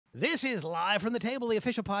This is Live from the Table, the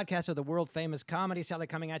official podcast of the world-famous Comedy Cellar,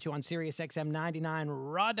 coming at you on Sirius XM 99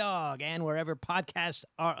 Raw Dog and wherever podcasts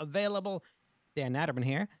are available. Dan Naturman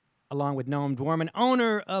here, along with Noam Dworman,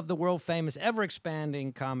 owner of the world-famous,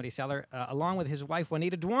 ever-expanding Comedy Cellar, along with his wife,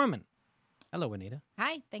 Juanita Dworman. Hello, Juanita.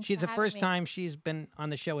 Hi, thanks She's for the having first me. time she's been on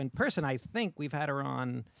the show in person. I think we've had her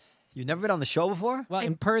on... You've never been on the show before? Well,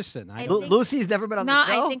 in person. I don't- think- Lucy's never been on No,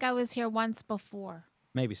 the show? I think I was here once before.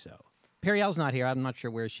 Maybe so. Periel's not here. I'm not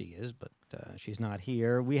sure where she is, but she's not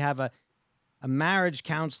here. We have a marriage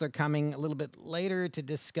counselor coming a little bit later to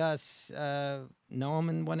discuss Noam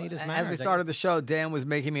and Juanita's marriage. As we started the show, Dan was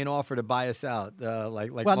making me an offer to buy us out,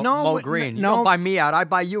 like Well, Mo Green. You don't buy me out, I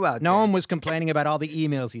buy you out. Noam Dan. was complaining about all the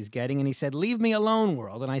emails he's getting, and he said, "Leave me alone,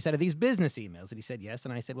 world." And I said, "Are these business emails?" And he said, "Yes."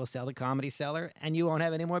 And I said, "Well, sell the Comedy Cellar, and you won't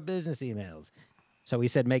have any more business emails." So he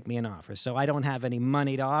said, "Make me an offer." So I don't have any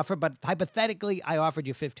money to offer, but hypothetically, I offered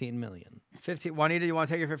you $15 million. 15. Juanita, you want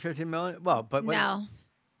to take it for 15 million? Well, but No.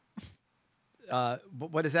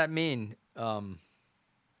 what does that mean?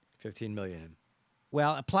 15 million.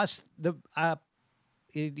 Well, plus the.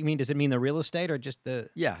 You mean, does it mean the real estate or just the?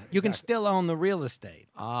 Yeah, You can exactly. still own the real estate.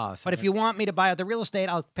 Ah, so But if you want me to buy out the real estate,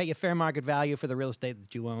 I'll pay you fair market value for the real estate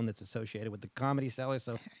that you own that's associated with the Comedy Cellar.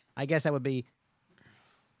 So I guess that would be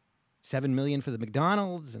 $7 million for the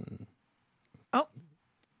McDonald's, and Oh,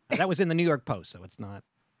 that was in the New York Post, so it's not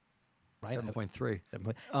right. 7.3.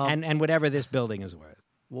 And whatever this building is worth,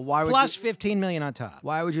 Well, why would plus you, $15 million on top.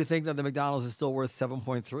 why would you think that the McDonald's is still worth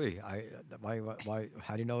 7.3? Why?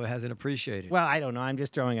 How do you know it hasn't appreciated? Well, I don't know. I'm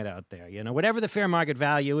just throwing it out there. You know, whatever the fair market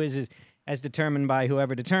value is as determined by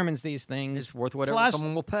whoever determines these things. It's worth whatever plus-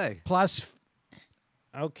 someone will pay. Plus,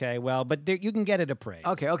 okay, well, but you can get it appraised.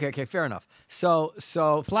 Okay, fair enough. So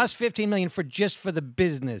Plus $15 million for the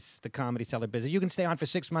business, the Comedy Cellar business. You can stay on for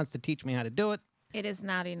 6 months to teach me how to do it. it is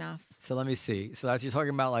not enough. So let me see. So that's you're talking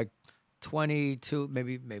about like 22,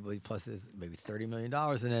 maybe plus is maybe $30 million,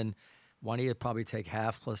 and then Juanita probably take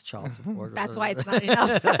half plus child support. That's why it's not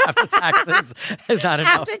enough. After taxes, it's not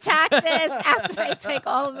enough. After taxes, after I take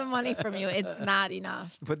all of the money from you, it's not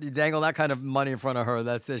enough. But you dangle that kind of money in front of her.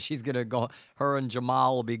 That says she's gonna go. Her and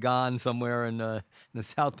Jamal will be gone somewhere in the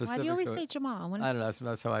South Pacific. Why do you always so- say Jamal? When I don't know.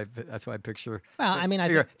 That's how I picture. Well, I mean,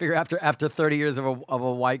 I figure after 30 years of a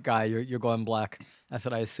white guy, you're going black. That's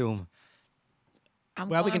what I assume. I'm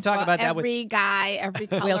Well, we going can talk for about that with- every guy, every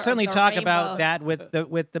color. We'll certainly of the talk rainbow. about that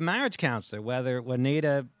with the marriage counselor, whether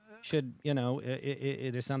Juanita should,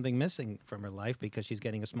 there's something missing from her life because she's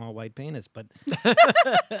getting a small white penis. But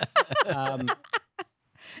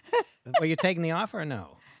were you taking the offer or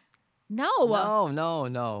no? No.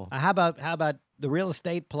 No. How about the real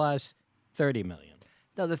estate plus $30 million?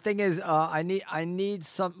 No, the thing is, I need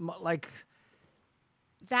some like.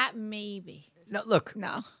 That maybe. No, look.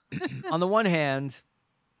 No. On the one hand,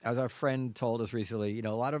 as our friend told us recently,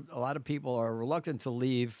 a lot of people are reluctant to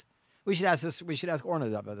leave. We should ask this. We should ask Orna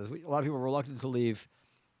about this. A lot of people are reluctant to leave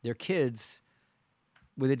their kids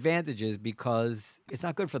with advantages because it's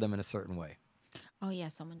not good for them in a certain way. Oh yeah,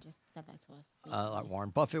 someone just said that to us. Like Warren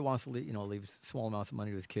Buffett wants to leave small amounts of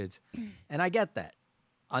money to his kids, and I get that.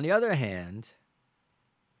 On the other hand,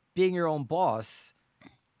 being your own boss,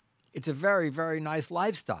 it's a very, very nice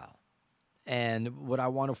lifestyle. And would I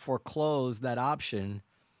want to foreclose that option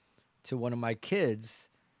to one of my kids?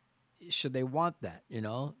 Should they want that?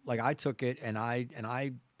 Like I took it and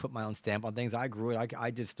I put my own stamp on things. I grew it.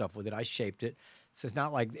 I did stuff with it. I shaped it. So it's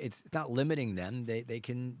not like it's not limiting them. They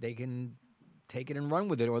can take it and run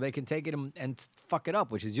with it, or they can take it and fuck it up,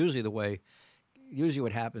 which is usually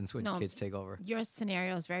what happens when kids take over. Your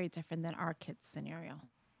scenario is very different than our kids' scenario.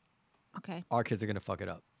 Okay. Our kids are gonna fuck it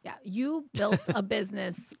up. Yeah, you built a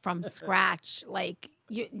business from scratch.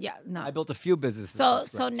 No. I built a few businesses.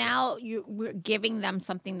 So now we're giving them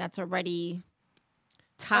something that's already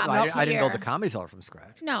top tier. I didn't build the Comedy Cellar from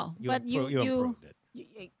scratch. No, but you improved it.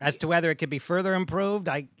 As to whether it could be further improved,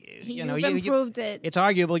 you've improved it. It's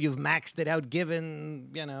arguable you've maxed it out. Given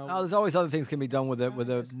Oh, there's always other things can be done with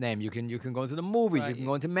a name. You can go into the movies. You can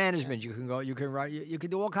go into management. You can write. You can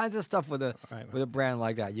do all kinds of stuff with a brand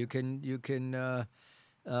like that. You can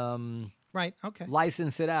right. Okay.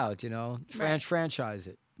 license it out. Franchise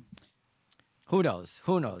it. Who knows?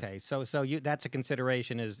 Okay. So that's a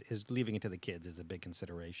consideration. Is leaving it to the kids is a big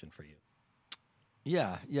consideration for you.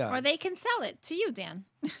 Yeah. Or they can sell it to you, Dan.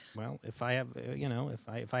 Well, if I have,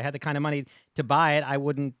 if I had the kind of money to buy it, I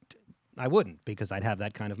wouldn't because I'd have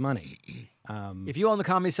that kind of money. If you own the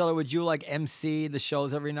Comedy Cellar, would you like MC the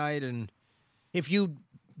shows every night? And if you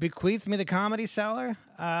bequeathed me the Comedy Cellar,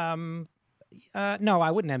 no,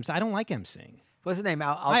 I wouldn't MC. I don't like MCing. What's the name?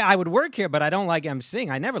 I would work here, but I don't like MCing.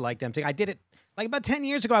 I never liked MCing. I did it like about 10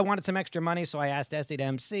 years ago, I wanted some extra money, so I asked Esty to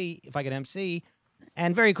MC if I could MC.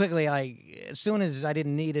 And very quickly, as soon as I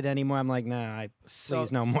didn't need it anymore, I'm like, nah,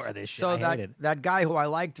 please no more of this shit. So I hate it. that guy who I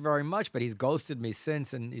liked very much, but he's ghosted me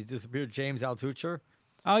since, and he's disappeared, James Altucher.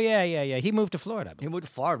 Oh, yeah. He moved to Florida. I He believe. moved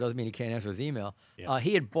to Florida. Doesn't mean he can't answer his email. Yeah.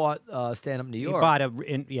 He had bought Stand Up New He York. bought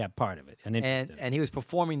part of it. And he was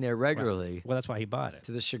performing there regularly. Well, that's why he bought it.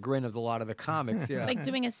 To the chagrin of a lot of the comics. Yeah. Like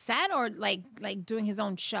doing a set or like doing his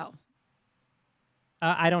own show?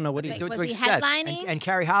 I don't know what he Like, did. was doing he sets. headlining? And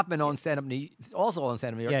Carrie Hoffman on Stand Up also on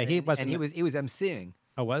Stand Up New York. Yeah, he and wasn't- he was emceeing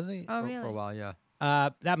Oh, was he? Oh, for really? a while. Yeah.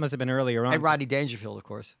 That must have been earlier on. And Rodney Dangerfield, of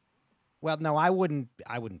course. Well, no, I wouldn't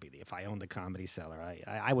be if I owned the Comedy Cellar.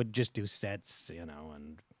 I would just do sets,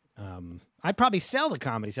 and I'd probably sell the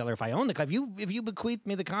Comedy Cellar if I owned the. If you bequeathed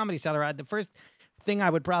me the Comedy Cellar, the first thing I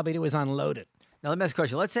would probably do is unload it. Now let me ask you a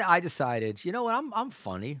question. Let's say I decided, you know what, I'm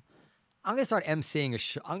funny. I'm gonna start emceeing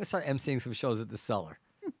I'm gonna start emceeing some shows at the Cellar.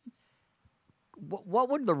 What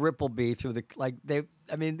would the ripple be through the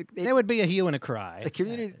There would be a hue and a cry. the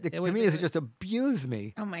communities It would- comedians would just abuse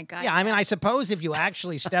me. Oh my God. Yeah, I mean, I suppose if you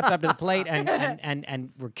actually stepped up to the plate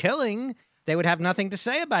and were killing, they would have nothing to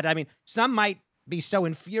say about it. I mean, some might be so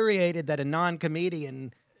infuriated that a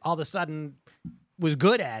non-comedian all of a sudden was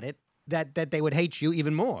good at it that they would hate you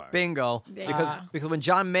even more. Bingo. Yeah. Because when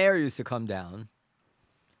John Mayer used to come down,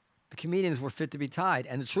 the comedians were fit to be tied,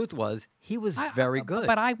 and the truth was he was very good.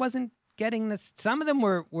 But I wasn't getting this. Some of them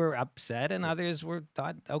were upset, and others were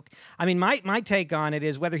thought. Okay. I mean, my take on it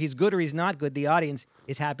is whether he's good or he's not good, the audience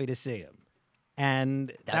is happy to see him,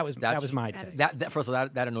 and that was my take. That first of all,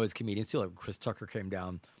 that annoys comedians too. Like Chris Tucker came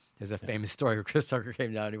down. There's a famous story where Chris Tucker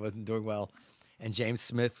came down and he wasn't doing well, and James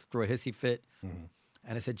Smith threw a hissy fit, and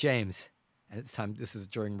I said, James, and at the time this is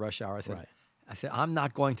during rush hour. I said, I'm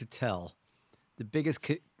not going to tell the biggest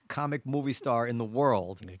comic movie star in the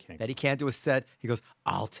world that he can't do a set. He goes,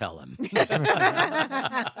 I'll tell him.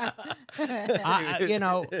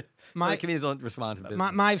 My comedians don't respond to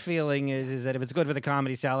business. my feeling is that if it's good for the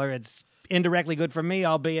Comedy Cellar, it's indirectly good for me,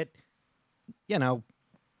 albeit, not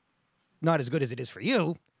as good as it is for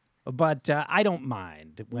you. But I don't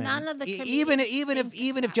mind when None of the even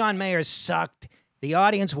if John Mayer sucked, the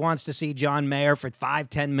audience wants to see John Mayer for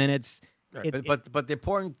 5-10 minutes. Right, but the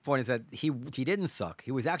important point is that he didn't suck.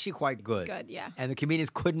 He was actually quite good. Good, yeah. And the comedians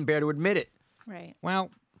couldn't bear to admit it. Right.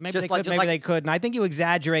 Well, maybe Just they could, maybe they couldn't. I think you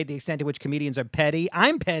exaggerate the extent to which comedians are petty.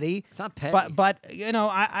 I'm petty. It's not petty. But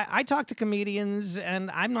I talk to comedians, and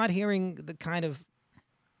I'm not hearing the kind of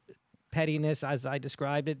pettiness as I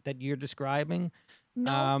described it that you're describing.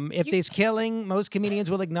 No, If there's killing, most comedians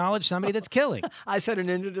will acknowledge somebody that's killing. I said in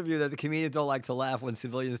an interview that the comedians don't like to laugh when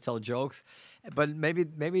civilians tell jokes, but maybe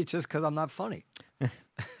it's just because I'm not funny.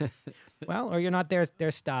 Well, or you're not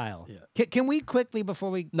their style. Yeah. Can we quickly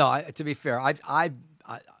before we? No, to be fair, I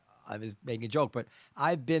was making a joke, but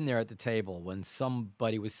I've been there at the table when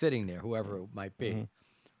somebody was sitting there, whoever it might be,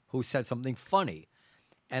 who said something funny,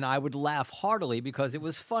 and I would laugh heartily because it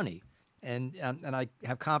was funny. And I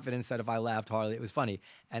have confidence that if I laughed heartily, it was funny.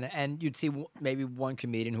 And you'd see maybe one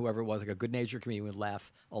comedian, whoever it was, like a good-natured comedian, would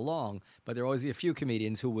laugh along. But there would always be a few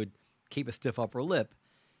comedians who would keep a stiff upper lip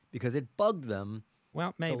because it bugged them.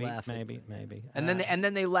 Well, maybe. And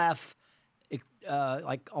then they laugh,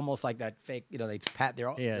 like almost like that fake. They pat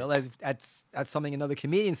their. That's something another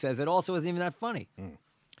comedian says that also isn't even that funny.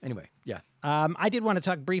 Anyway, yeah. I did want to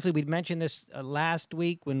talk briefly. We'd mentioned this last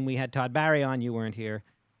week when we had Todd Barry on. You weren't here.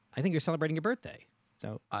 I think you're celebrating your birthday.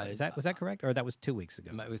 So was that correct? Or that was 2 weeks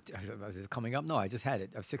ago? Was it coming up? No, I just had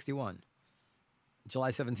it. I'm 61.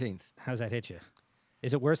 July 17th. How's that hit you?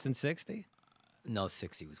 Is it worse than 60? No,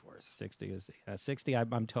 60 was worse. 60 is 60.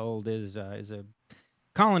 I'm told is a.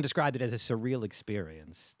 Colin described it as a surreal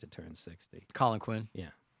experience to turn 60. Colin Quinn. Yeah.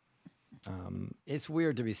 It's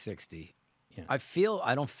weird to be 60. Yeah.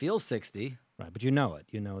 I don't feel 60. Right, but you know it.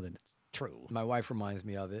 You know that it's true. My wife reminds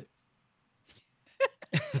me of it.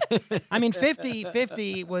 I mean,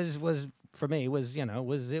 50 was for me was a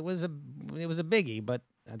biggie, but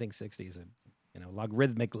I think 60 is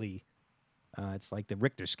logarithmically, it's like the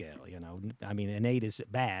Richter scale. I mean, an 8 is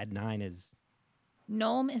bad, 9 is.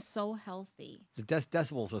 Noam is so healthy. The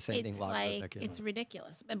decibels are the same thing. It's like it's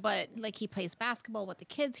ridiculous. But like he plays basketball with the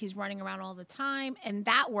kids, he's running around all the time, and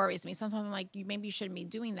that worries me. Sometimes I'm like, maybe you shouldn't be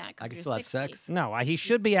doing that. I can you're still 60. have sex. No, he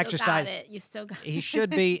should be exercising. You still got it. He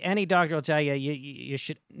should be. Any doctor will tell you, you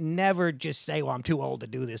should never just say, "Well, I'm too old to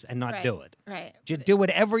do this," and not do it. Right. Just do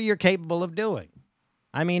whatever you're capable of doing.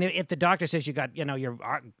 I mean, if the doctor says you got, your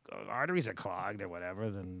arteries are clogged or whatever,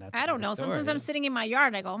 then that's. I don't know. another story. Sometimes I'm sitting in my yard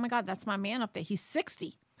and I go, "Oh my God, that's my man up there. He's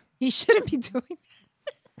 60. He shouldn't be doing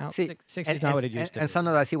that." Well, See, 60's not what it used to and be.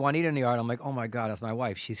 sometimes I see Juanita in the yard. I'm like, oh my God, that's my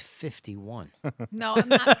wife. She's 51. No, I'm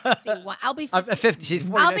not 51. I'll be 50. 50. She's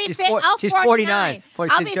 49. I'll be She's 49.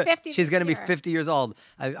 49. I'll be 50 She's going to be this year. 50 years old.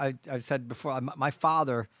 I've said before, my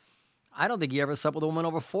father, I don't think he ever slept with a woman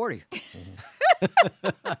over 40.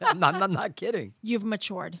 I'm not kidding. You've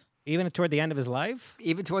matured. Even toward the end of his life?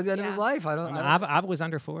 Even towards the end of his Yeah. life, I don't. I was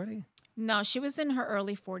under 40. No, she was in her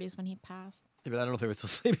early 40s when he passed. But I don't know if they were still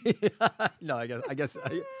sleeping. No, I guess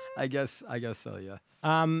so. Yeah.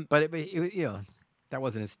 But that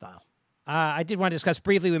wasn't his style. I did want to discuss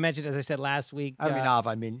briefly. We mentioned, as I said last week. I mean,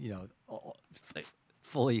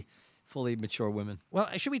 fully mature women. Well,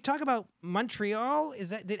 should we talk about Montreal?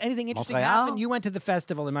 Did anything interesting Montreal? happen? You went to the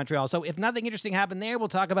festival in Montreal, so if nothing interesting happened there, we'll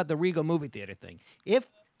talk about the Regal movie theater thing. If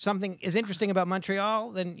something is interesting about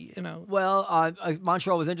Montreal, then Well,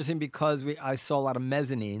 Montreal was interesting because I saw a lot of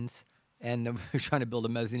mezzanines, and we were trying to build a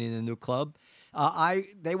mezzanine in a new club.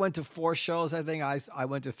 They went to 4 shows, I think. I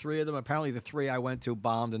went to 3 of them. Apparently, the 3 I went to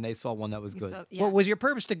bombed, and they saw one that was good. Yeah. Well, was your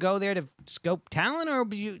purpose to go there to scope talent, or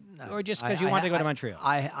or just because you wanted to go to Montreal?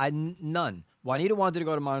 None. Juanita wanted to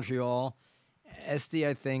go to Montreal. Esty,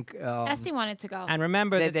 I think. Esty wanted to go. And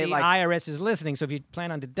remember that they the IRS is listening, so if you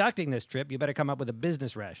plan on deducting this trip, you better come up with a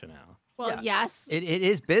business rationale. Well, yes. It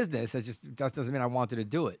is business. It just doesn't mean I wanted to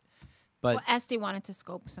do it. But Esty wanted to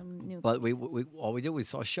scope some new. But all we did, we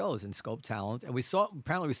saw shows and scope talent, and we saw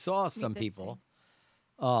some people.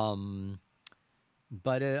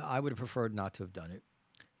 But I would have preferred not to have done it.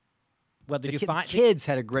 Well, did you find kids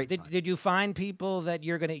had a great time? Did you find people that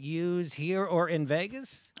you're going to use here or in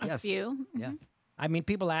Vegas? A few. Yeah. I mean,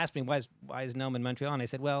 people ask me why is Noam in Montreal, and I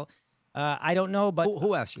said, well, I don't know, but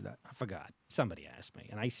Who asked you that? I forgot. Somebody asked me,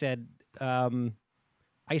 and I said.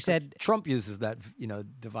 Trump uses that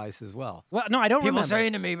device as well. Well, no, I don't People remember.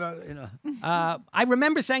 saying to me, I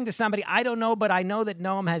remember saying to somebody, I don't know, but I know that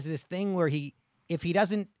Noam has this thing where if he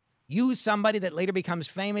doesn't use somebody that later becomes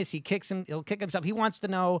famous, he'll kick himself. He wants to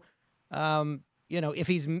know,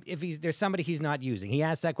 if there's somebody he's not using. He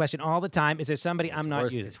asks that question all the time. Is there somebody I'm not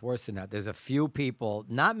using? It's worse than that. There's a few people,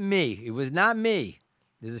 not me. It was not me.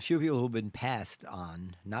 There's a few people who've been passed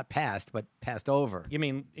on, not passed, but passed over. You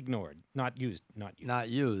mean ignored, not used, Not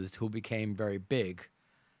used, who became very big.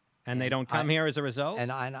 And they don't come here as a result?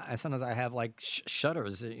 And sometimes I have like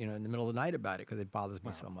shudders, in the middle of the night about it because it bothers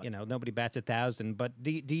me so much. Nobody bats 1,000. But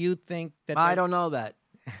do you think that I don't know that.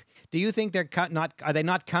 Do you think are they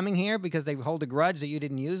not coming here because they hold a grudge that you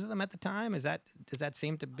didn't use them at the time? Does that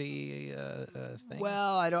seem to be a thing?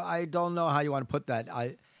 Well, I don't know how you want to put that.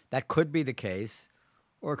 That could be the case,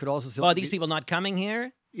 or it could also simply Well, are these people not coming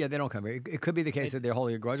here? Yeah, they don't come here. It could be the case that they're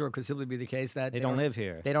holding a grudge, or it could simply be the case that they don't live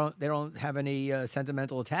here. They don't have any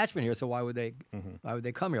sentimental attachment here. So why would they? Why would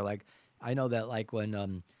they come here? Like I know that like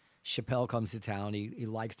when Chappelle comes to town, he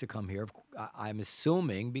likes to come here. I'm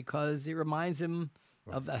assuming because it reminds him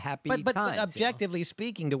of a happy but times. But objectively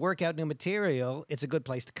speaking, to work out new material, it's a good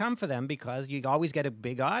place to come for them because you always get a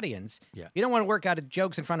big audience. Yeah. You don't want to work out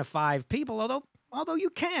jokes in front of 5 people, although you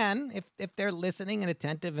can if they're listening and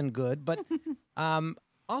attentive and good. But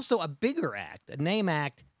also a bigger act, a name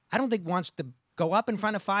act, I don't think wants to go up in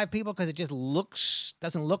front of 5 people because it just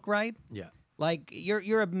doesn't look right. Yeah. Like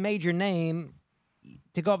you're a major name.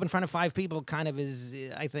 To go up in front of 5 people kind of is,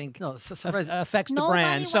 I think, affects the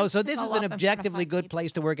brand. So this is an objectively good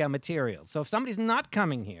place to work out material. So if somebody's not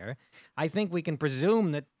coming here, I think we can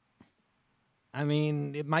presume that, I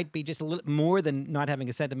mean, it might be just a little more than not having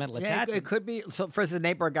a sentimental attachment. It could be. So, for instance,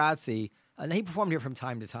 Nate Bargatze, and he performed here from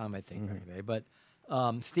time to time, I think. But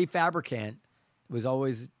Steve Fabricant was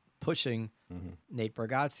always pushing Nate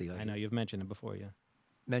Bargatze. Like I know you've mentioned him before, yeah.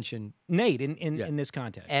 Mentioned Nate in this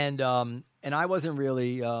context, and I wasn't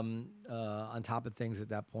really on top of things at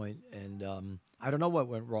that point, and I don't know what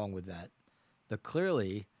went wrong with that, but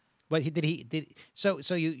clearly. But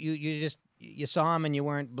so you saw him and you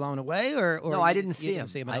weren't blown away, or no, I didn't see him.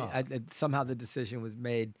 Didn't see him at all. Somehow the decision was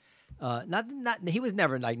made. He was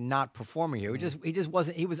never like not performing here. He just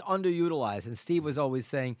wasn't. He was underutilized, and Steve was always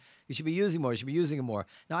saying you should be using more. You should be using him more.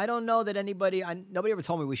 Now I don't know that nobody ever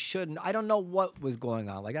told me we shouldn't. I don't know what was going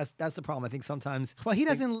on. Like that's the problem. I think sometimes. Well, he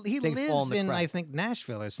doesn't. He lives in I think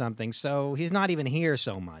Nashville or something, so he's not even here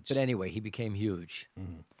so much. But anyway, he became huge,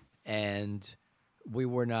 and we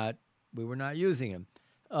were not using him.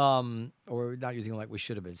 Or not using him like we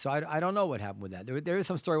should have been. So I don't know what happened with that. There is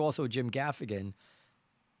some story also with Jim Gaffigan.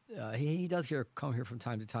 He does come here from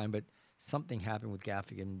time to time, but something happened with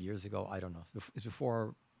Gaffigan years ago. I don't know. It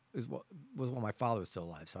was when my father was still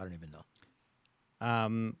alive, so I don't even know.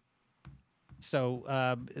 So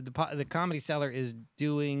the Comedy Cellar is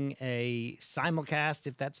doing a simulcast,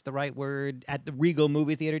 if that's the right word, at the Regal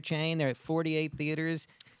movie theater chain. They're at 48 theaters.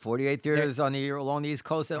 48 theaters along the East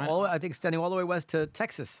Coast, and I think extending all the way west to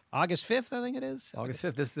Texas. August 5th, I think it is. August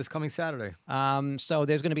 5th, this coming Saturday. So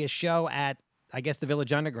there's going to be a show at, I guess, the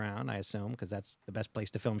Village Underground, I assume, because that's the best place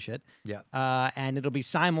to film shit. Yeah. And it'll be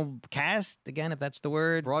simulcast, again, if that's the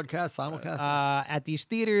word. Broadcast, simulcast. At these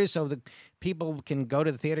theaters, so the people can go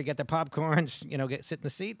to the theater, get their popcorns, sit in the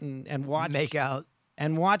seat and watch. Make out.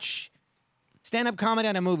 And watch stand-up comedy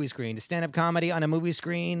on a movie screen. Stand-up comedy on a movie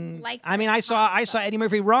screen. I saw Eddie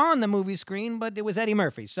Murphy Raw on the movie screen, but it was Eddie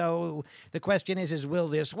Murphy. So the question is will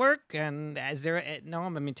this work? And is there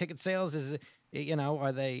ticket sales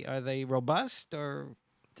are they robust or?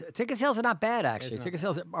 Ticket sales are not bad actually. Ticket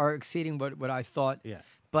sales are exceeding what I thought. Yeah.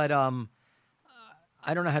 But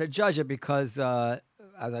I don't know how to judge it because as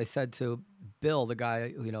I said to Bill, the guy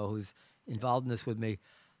who's involved in this with me,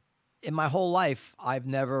 in my whole life, I've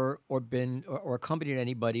never been accompanied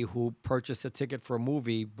anybody who purchased a ticket for a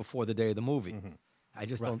movie before the day of the movie. Mm-hmm. I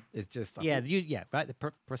just don't. It's just right.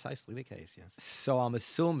 Precisely the case. Yes. So I'm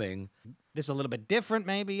assuming this is a little bit different,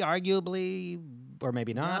 maybe, arguably, or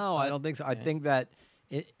maybe not. No, I don't think so. I think that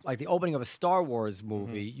like the opening of a Star Wars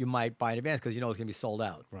movie, you might buy in advance because you know it's going to be sold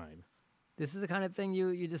out. Right. This is the kind of thing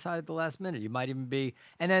you decide at the last minute. You might even be,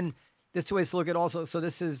 and then there's two ways to look at it also. So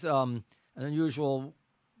this is an unusual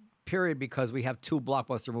period because we have two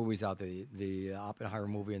blockbuster movies out there, the Oppenheimer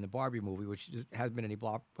movie and the Barbie movie, which just hasn't been any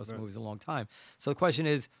blockbuster movies in a long time. So the question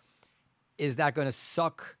is that going to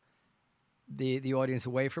suck the audience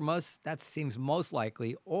away from us? That seems most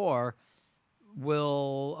likely. Or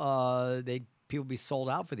will people be sold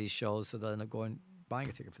out for these shows so they're going buying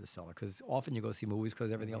a ticket for the Cellar? Because often you go see movies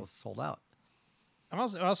because everything else is sold out.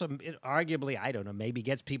 Also, it arguably, I don't know, maybe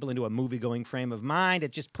gets people into a movie-going frame of mind.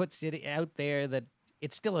 It just puts it out there that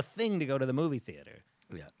it's still a thing to go to the movie theater.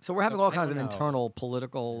 Yeah. So we're having all kinds of internal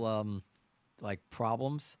political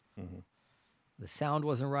problems. Mm-hmm. The sound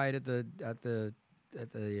wasn't right at the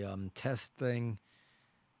test thing.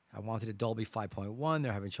 I wanted a Dolby 5.1.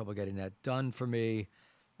 They're having trouble getting that done for me.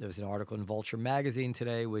 There was an article in Vulture magazine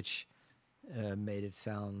today which made it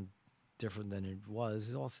sound different than it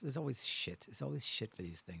was. There's always shit. It's always shit for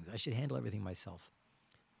these things. I should handle everything myself.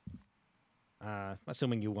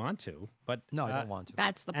 Assuming you want to, but no, I don't want to.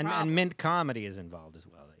 That's the problem. And Mint Comedy is involved as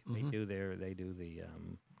well. They do the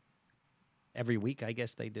every week, I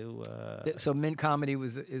guess they do. So Mint Comedy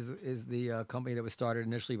is the company that was started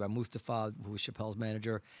initially by Mustafa, who was Chappelle's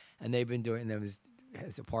manager, and they've been doing. And there was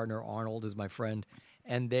as a partner, Arnold is my friend,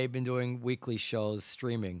 and they've been doing weekly shows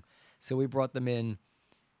streaming. So we brought them in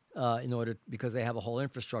order because they have a whole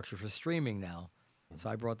infrastructure for streaming now.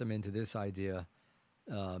 So I brought them into this idea.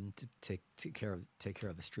 To take care of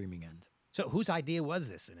the streaming end. So whose idea was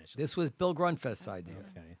this initially? This was Bill Grunfest's idea,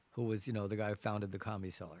 okay. Who was the guy who founded the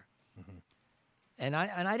Comedy Cellar. Mm-hmm. And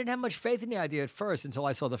I didn't have much faith in the idea at first until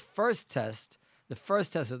I saw the first test. The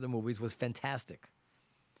first test of the movies was fantastic.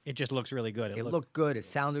 It just looks really good. It looked good. It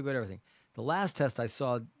sounded good. Everything. The last test I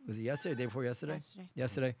saw was it yesterday, the day before yesterday.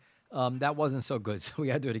 Yesterday. That wasn't so good, so we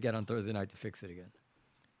had to do it again on Thursday night to fix it again.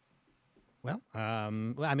 Well,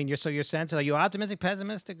 I mean, your sense, are you optimistic,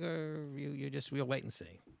 pessimistic, or we'll wait and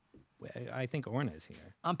see? I think Orna is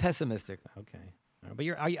here. I'm pessimistic. Okay. But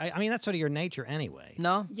I mean, that's sort of your nature anyway.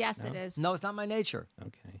 No? Yes, it is. No, it's not my nature.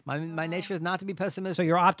 Okay. My nature is not to be pessimistic. So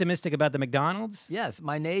you're optimistic about the McDonald's? Yes,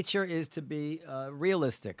 my nature is to be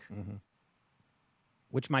realistic. Mm-hmm.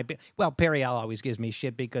 Which might be Perry Al always gives me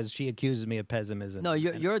shit because she accuses me of pessimism. No,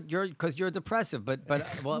 you're because you're depressive. But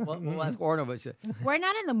we'll ask Orna. We're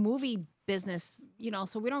not in the movie business,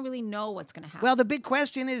 so we don't really know what's going to happen. Well, the big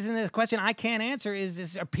question is, and the question I can't answer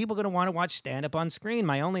is: are people going to want to watch stand up on screen?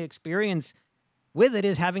 My only experience with it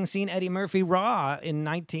is having seen Eddie Murphy Raw in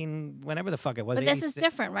whenever the fuck it was. But this is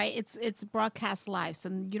different, right? It's broadcast live, so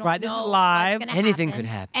you don't right, know this is live. What's Anything could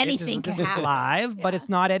happen. Anything could happen. This is live, but it's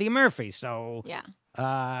not Eddie Murphy, so yeah. But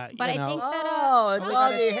I think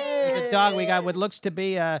that the dog we got what looks to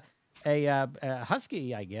be a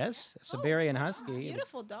husky, I guess, a Siberian husky.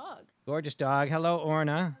 Beautiful dog. Gorgeous dog. Hello,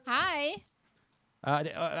 Orna. Hi.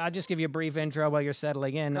 I'll just give you a brief intro while you're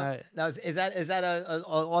settling in. Now, is that an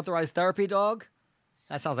authorized therapy dog?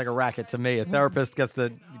 That sounds like a racket to me. A therapist gets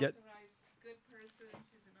the get.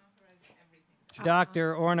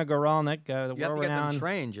 Dr. Orna Guralnik, the you have to get world-renowned them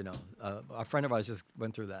trained, A friend of ours just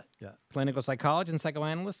went through that. Yeah. Clinical Psychologist and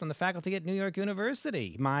Psychoanalyst on the faculty at New York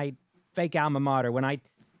University. My fake alma mater.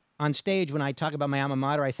 On stage, when I talk about my alma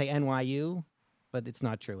mater, I say NYU, but it's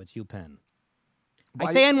not true. It's UPenn.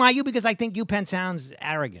 I say NYU because I think UPenn sounds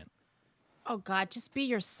arrogant. Oh, God, just be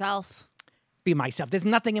yourself. be myself. There's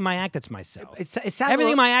nothing in my act that's myself. It sounded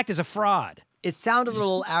Everything in my act is a fraud. It sounded a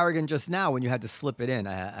little arrogant just now when you had to slip it in.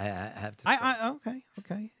 I have to say.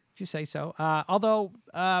 Okay. If you say so. Although,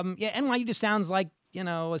 NYU just sounds like,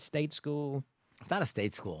 a state school. It's not a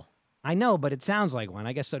state school. I know, but it sounds like one.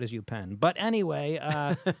 I guess so does UPenn. But anyway,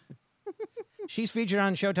 she's featured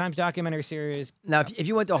on Showtime's documentary series. Now, if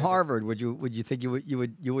you went to Harvard, would you think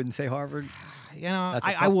you wouldn't say Harvard?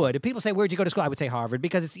 I would. If people say, where'd you go to school? I would say Harvard,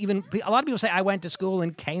 because it's even, a lot of people say I went to school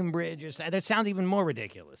in Cambridge. That sounds even more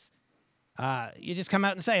ridiculous. You just come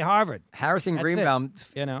out and say Harvard. Harrison That's Greenbaum,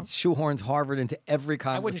 it, shoehorns Harvard into every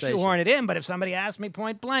conversation. I wouldn't shoehorn it in, but if somebody asked me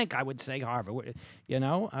point blank, I would say Harvard. Where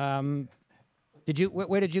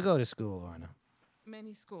did you go to school, Orna?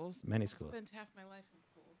 Many schools. Many schools. I spent half my life in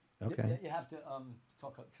schools. Okay. You have to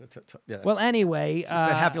talk. Yeah. Well, anyway, So you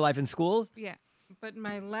spent half your life in schools. Yeah. But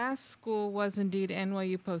my last school was indeed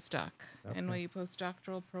NYU postdoc, NYU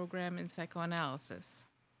postdoctoral program in psychoanalysis.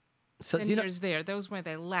 So 10 years there. Those were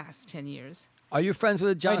the last 10 years. Are you friends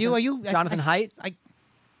with Jonathan? Are you Jonathan Haidt?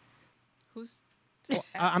 Who's?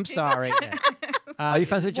 I'm sorry. Are you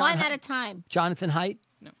friends with One at a time. Jonathan Haidt?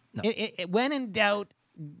 No. When in doubt,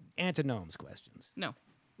 answer Noam's questions. No.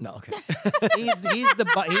 No. Okay. He's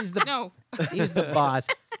the No. He's the boss.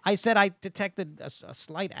 I said I detected a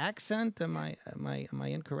slight accent. Am I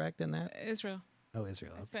incorrect in that? Israel. Oh,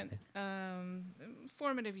 Israel. I spent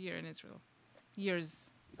formative year in Israel. Years.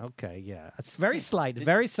 Okay, yeah. It's very slight,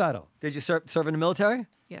 very subtle. Did you serve in the military?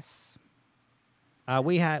 Yes.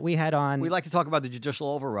 We had on. We'd like to talk about the judicial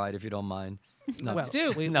override, if you don't mind. No. Let's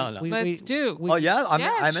do. Let's do. Oh yeah, I'm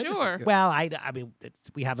sure. interested. Well, I mean,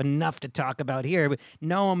 we have enough to talk about here. But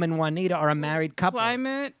Noam and Juanita are a married couple.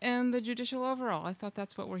 Climate and the judicial overall. I thought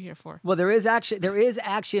that's what we're here for. Well, there is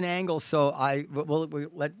actually an angle. So we'll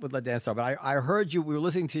let Dan start. But I heard you. We were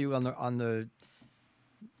listening to you on the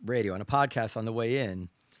radio, on a podcast on the way in,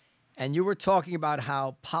 and you were talking about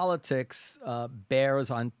how politics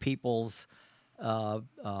bears on people's. You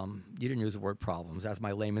didn't use the word problems. That's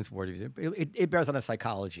my layman's word. It bears on a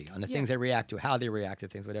psychology, on the things they react to, how they react to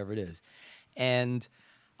things, whatever it is. And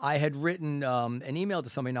I had written an email to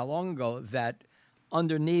somebody not long ago that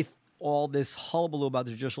underneath all this hullabaloo about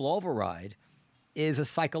the judicial override is a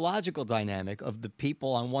psychological dynamic of the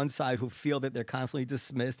people on one side who feel that they're constantly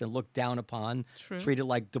dismissed and looked down upon, treated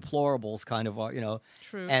like deplorables, kind of,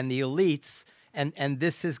 True. And the elites. And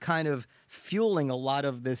this is kind of fueling a lot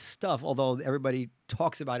of this stuff, although everybody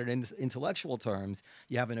talks about it in intellectual terms.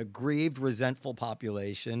 You have an aggrieved, resentful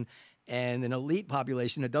population and an elite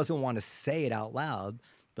population that doesn't want to say it out loud,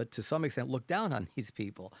 but to some extent look down on these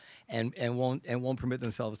people and won't permit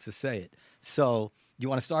themselves to say it. So you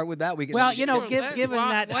want to start with that? We can. Well, Sure, given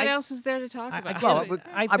that, what else is there to talk about?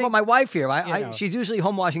 I brought my wife here. She's usually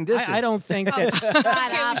home washing dishes. I don't think that.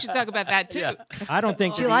 Okay, we should talk about that too. Yeah. I don't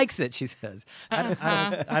think She likes it, she says.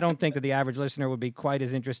 I don't think that the average listener would be quite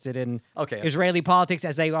as interested in Okay. Israeli politics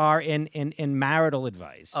as they are in marital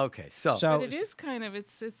advice. Okay, so But it is kind of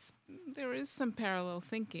there is some parallel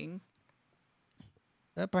thinking.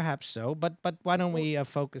 Perhaps so, but why don't we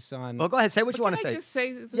focus on? well, go ahead. Say what you want to Can I say. just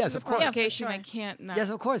say this Yes, is a of course. provocation. Yeah, I sure. can't not Yes,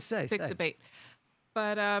 of course. Say. pick the bait.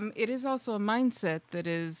 But it is also a mindset that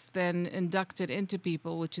is then inducted into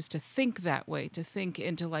people, which is to think that way, to think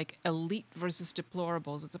into like elite versus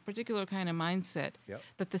deplorables. It's a particular kind of mindset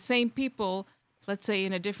that the same people, let's say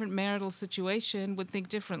in a different marital situation, would think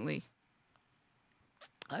differently.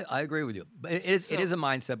 I agree with you. But it is a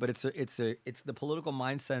mindset, but it's the political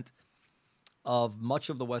mindset of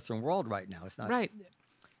much of the Western world right now. It's not Right.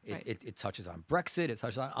 It touches on Brexit. It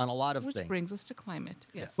touches on a lot of Which things. brings us to climate.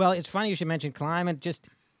 Yes. Well, it's funny you should mention climate. Just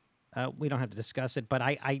we don't have to discuss it, but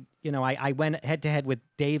I went head to head with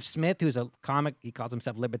Dave Smith, who's a comic. He calls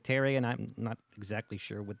himself libertarian. I'm not exactly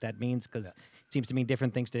sure what that means because it seems to mean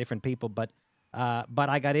different things to different people. But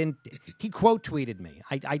I got in. He quote tweeted me.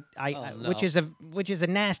 No. which is a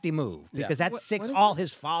nasty move because that What sicks is all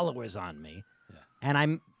this? his followers on me, and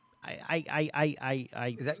I'm.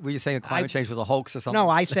 Is that were you saying that climate change was a hoax or something? No,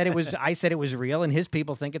 I said it was real, and his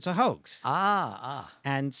people think it's a hoax.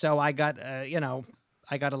 And so I got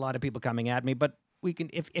I got a lot of people coming at me, but we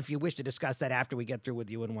can if you wish to discuss that after we get through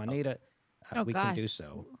with you and Juanita, we can do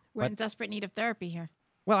so. We're in desperate need of therapy here.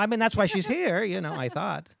 Well, I mean that's why she's here, I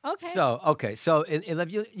thought. Okay. So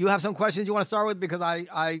if you have some questions you want to start with because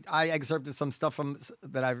I excerpted some stuff from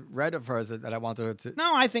that I've read of hers that I wanted her to.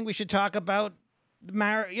 No, I think we should talk about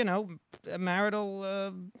marital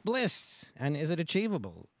bliss, and is it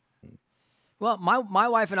achievable? Well, my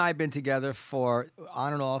wife and I have been together for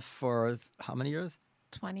on and off for how many years?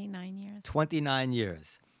 29 years. 29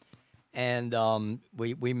 years. And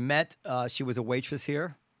we met, she was a waitress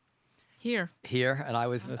here. Here. here, and I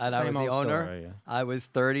was That's and the I was same the old owner. story, yeah. I was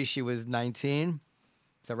 30. She was 19.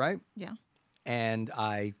 Is that right? Yeah. And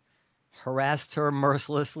I harassed her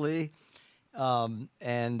mercilessly and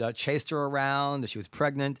chased her around. She was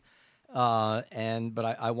pregnant, but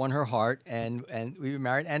I won her heart, and we were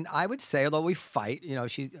married. And I would say, although we fight, we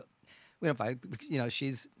don't fight.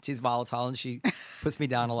 She's volatile and she puts me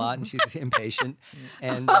down a lot, and she's impatient.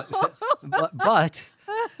 And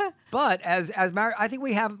but as married, I think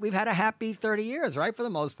we've had a happy 30 years, right, for the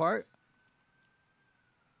most part.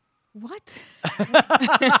 What?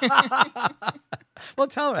 Well,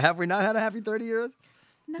 tell her, have we not had a happy 30 years?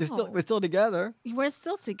 No. We're still together. We're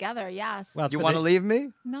still together, yes. Well, Do you want to leave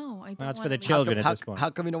me? No, I don't Well, it's for wanna the leave. children at how, this point. how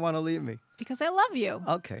come you don't want to leave me? Because I love you.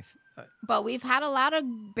 Okay. But we've had a lot of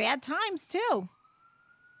bad times too.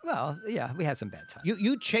 Well, yeah, we had some bad times.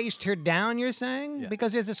 You chased her down, you're saying? Yeah.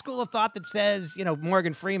 Because there's a school of thought that says,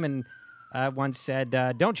 Morgan Freeman once said,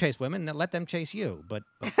 don't chase women, let them chase you.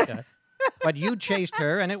 But you chased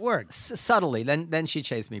her and it worked. Subtly. Then she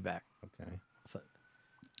chased me back. Okay. So,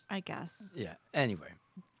 I guess. yeah. Anyway.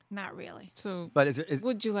 Not really. So, But is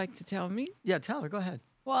would you like to tell me? yeah, tell her. Go ahead.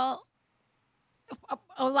 Well,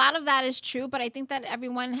 a lot of that is true, but I think that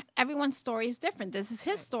everyone's story is different. This is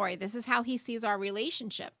his story. This is how he sees our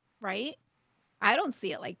relationship, right? I don't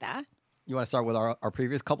see it like that. You want to start with our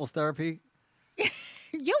previous couples therapy?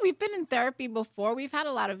 Yeah, we've been in therapy before. We've had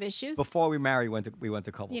a lot of issues. Before we married, we went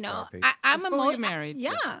to couples You know, therapy. I'm Before you married.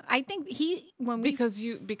 Yeah, I think when we Because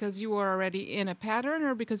you were already in a pattern,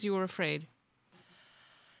 or because you were afraid?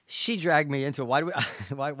 She dragged me into it. Why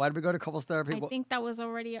did we go to couples therapy? I think that was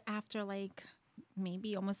already after like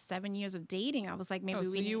maybe almost 7 years of dating. I was like, maybe Oh,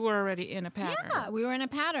 so we you were already in a pattern. Yeah, we were in a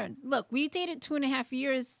pattern. Look, we dated 2.5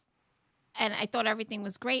 years, and I thought everything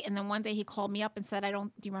was great. And then one day he called me up and said, Do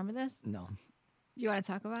you remember this? No. Do you want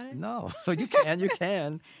to talk about it? No. You can. You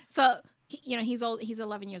can. So, he's old. He's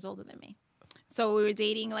 11 years older than me. So we were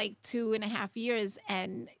dating like 2.5 years,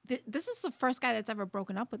 and this is the first guy that's ever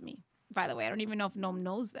broken up with me. By the way, I don't even know if Noam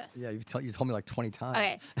knows this. Yeah, you told me like 20 times.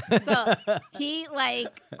 Okay. So he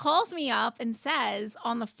calls me up and says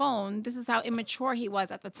on the phone, this is how immature he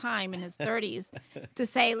was at the time in his 30s, to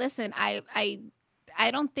say, listen, I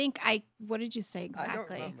don't think what did you say exactly? I don't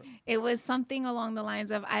remember. It was something along the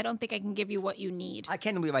lines of, I don't think I can give you what you need. I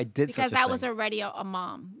can't believe I did Because such a I was thing. already a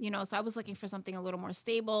mom, so I was looking for something a little more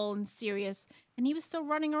stable and serious, and he was still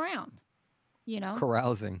running around,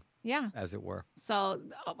 Carousing, Yeah. as it were. So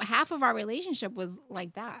half of our relationship was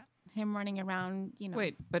like that. Him running around,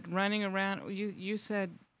 Wait, but running around, you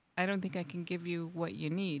said, I don't think I can give you what you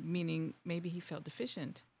need, meaning maybe he felt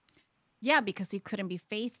deficient. Yeah, because he couldn't be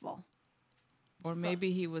faithful. Or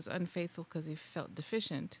maybe he was unfaithful because he felt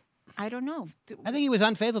deficient. I don't know. I think he was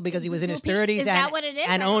unfaithful because he was in his Do- 30s is that what it is?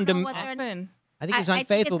 and I don't owned know him. what they're- Often. I think he was I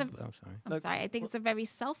think it's unfaithful. I'm sorry. I'm sorry. I think it's a very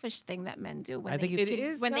selfish thing that men do when I think they It can,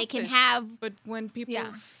 is when they can selfish, have. But when people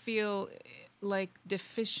Yeah. feel like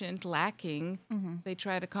deficient, lacking, they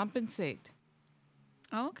try to compensate.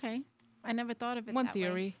 Oh, okay. I never thought of it. One that way.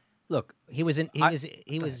 theory. Look, He was.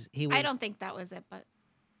 I don't think that was it, but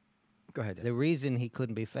go ahead. The reason he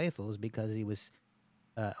couldn't be faithful is because he was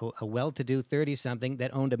a well-to-do 30-something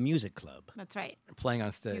that owned a music club. that's right. Playing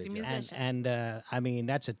on stage. He's a musician. And I mean,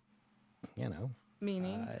 that's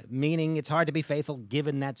Meaning? meaning it's hard to be faithful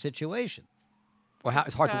given that situation. Well,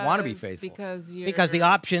 it's hard to want to be faithful. Because The you're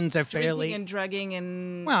options are drinking fairly. and drugging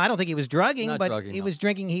and Well, I don't think he was drugging, Not but drugging, he no. was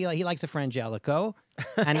drinking. He likes a Frangelico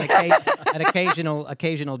and an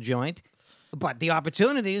occasional joint. But the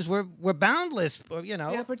opportunities were boundless. the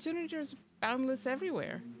opportunities are boundless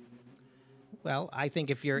everywhere. Well, I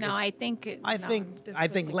think if you're. No, I think. I no, think this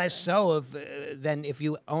less particular- so than if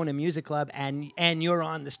you own a music club and you're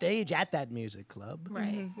on the stage at that music club.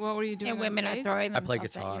 Right. Mhm. What were you doing? And on women are stage? throwing I play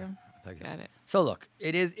themselves at guitar. you. I play guitar. Got it. So look,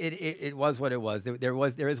 it was what it was.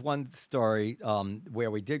 There is one story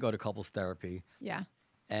where we did go to couples therapy, Yeah.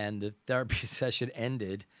 and the therapy session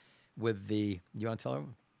ended with you want to tell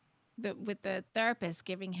her? With the therapist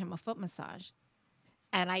giving him a foot massage.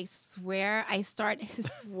 And I swear I start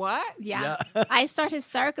What? yeah. I start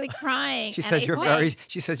hysterically crying. She and says I you're say-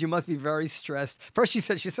 She says you must be very stressed. First, she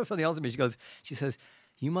said something else to me. She says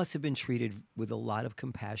you must have been treated with a lot of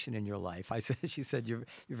compassion in your life. She said you're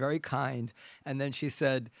very kind, and then she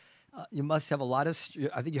said you must have a lot of.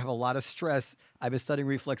 I think you have a lot of stress. I've been studying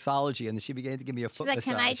reflexology, and then she began to give me a She's foot like,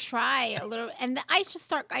 massage. "Can I try a little?" And I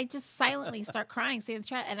just silently start crying, saying,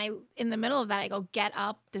 and in the middle of that, I go, "Get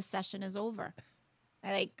up! This session is over."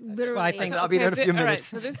 I literally. I think I'll be there in a few all right, minutes.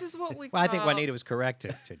 so this is what we Well, I call. think Juanita was correct.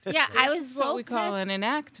 Yeah, I was This is so what we call pissed. an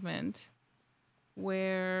enactment,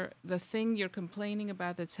 where the thing you're complaining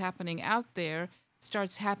about that's happening out there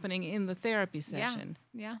starts happening in the therapy session.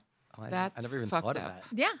 Yeah. Oh, I That's never even fucked thought of up.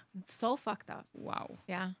 that. Yeah. It's so fucked up. Wow.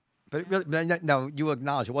 Yeah. But really, no, you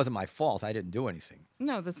acknowledge it wasn't my fault. I didn't do anything.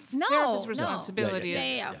 No, the No, therapist's no. responsibility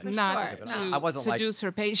Yeah, is for not sure. to No. I wasn't like- seduce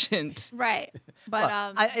her patient. Right. But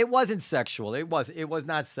Well, it wasn't sexual. It was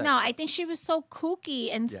not sexual. no, I think she was so kooky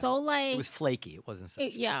and Yeah. so like It was flaky. It wasn't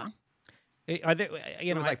sexual. yeah. Are there,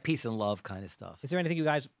 It was like peace and love kind of stuff. is there anything you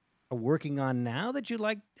guys are working on now that you'd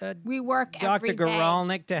like We work Dr. every day.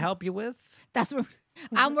 Guralnik to help you with? That's what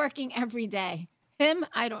I'm working every day. Him,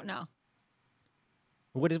 I don't know.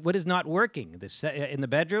 What is not working? In the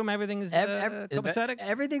bedroom, everything is copacetic?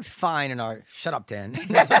 Everything's fine in our. Shut up, Dan.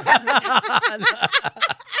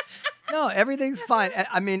 No, everything's fine.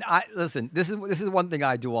 I mean, listen. This is one thing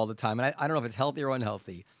I do all the time, and I don't know if it's healthy or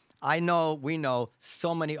unhealthy. We know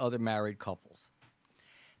so many other married couples,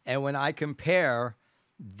 and when I compare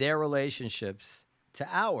their relationships to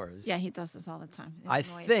ours, Yeah, he does this all the time. It I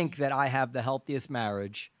annoys think me. that I have the healthiest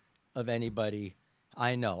marriage of anybody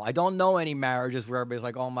I know. I don't know any marriages where everybody's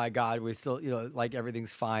like, oh my God, we still, like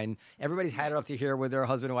everything's fine. Everybody's had it up to here with their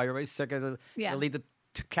husband and wife. Everybody's sick of Yeah. they leave the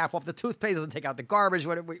cap off the toothpaste and take out the garbage.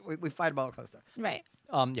 We fight about all kinds of stuff. Right.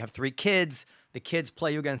 You have 3 kids. The kids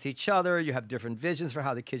play you against each other. You have different visions for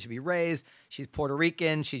how the kids should be raised. She's Puerto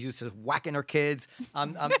Rican. She's used to whacking her kids.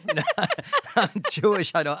 I'm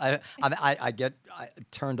Jewish. I get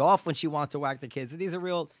turned off when she wants to whack the kids. These are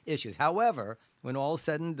real issues. However, when all is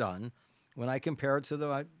said and done, when I compare it to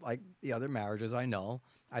the other marriages I know,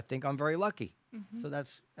 I think I'm very lucky. So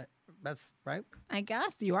that's right. I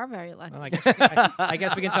guess you are very lucky. Well, I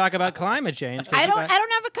guess we can talk about climate change. 'cause I you don't guys-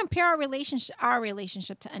 ever compare our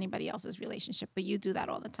relationship to anybody else's relationship, but you do that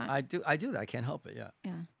all the time. I do that. I can't help it. Yeah.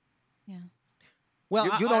 Yeah. Well,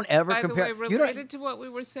 You don't ever By compare. the way, you don't- related to what we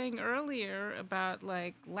were saying earlier about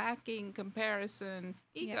like lacking comparison,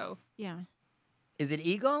 ego. Yeah. Is it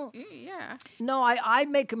ego? Yeah. No, I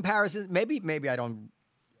make comparisons. Maybe I don't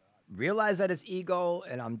realize that it's ego,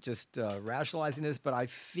 and I'm just rationalizing this. But I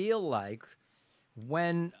feel like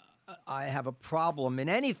when I have a problem in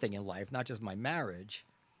anything in life, not just my marriage,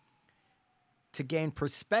 to gain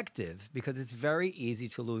perspective, because it's very easy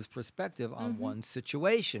to lose perspective on one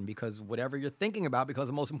situation, because whatever you're thinking about becomes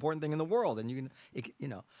the most important thing in the world, and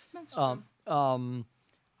That's true.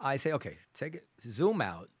 I say, okay, zoom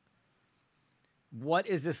out. What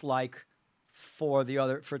is this like for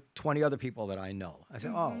 20 other people that I know? I say,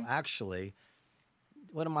 oh, actually,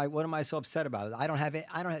 what am I so upset about? I don't have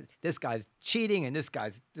this guy's cheating, and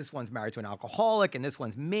this one's married to an alcoholic, and this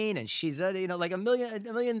one's mean, and she's like a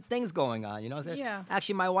million things going on. I say, Yeah.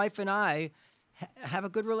 actually, my wife and I have a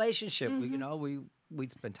good relationship. We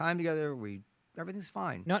spend time together. Everything's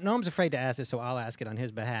fine. Noam's afraid to ask this, so I'll ask it on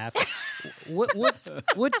his behalf.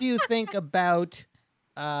 What do you think about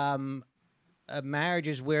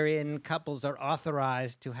marriages wherein couples are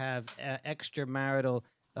authorized to have extramarital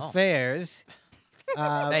affairs?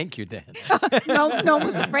 Thank you, Dan. No one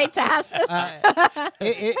was afraid to ask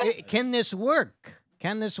this. Can this work?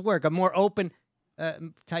 Can this work? A more open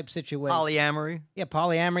type situation? Polyamory. Yeah,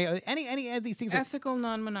 polyamory. Any of these things? Ethical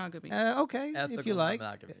non-monogamy. Okay, if you like.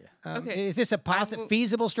 non-monogamy, yeah. Okay. Is this a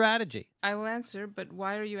feasible strategy? I will answer, but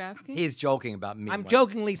why are you asking? He's joking about me. I'm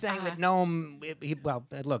jokingly saying that Noam.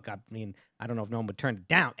 Look, I mean, I don't know if Noam would turn it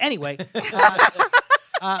down. Anyway,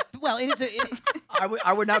 well, it is.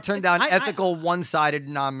 I would not turn down I- ethical, one-sided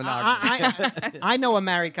non-monogamy. I know a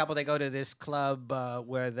married couple. They go to this club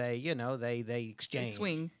where they exchange. They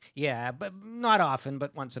swing. Yeah, but not often,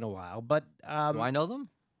 but once in a while. But Do I know them?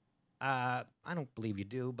 I don't believe you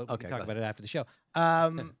do, but we Okay, can talk go about it after the show.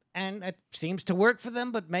 And it seems to work for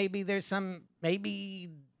them, but maybe they're sowing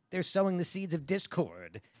the seeds of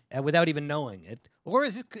discord without even knowing it. Or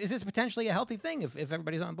is this potentially a healthy thing if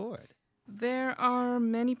everybody's on board? There are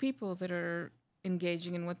many people that are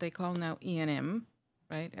engaging in what they call now E&M,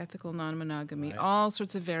 right? Ethical non-monogamy, Right. all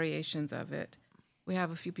sorts of variations of it. We have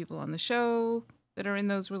a few people on the show that are in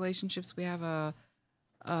those relationships. We have a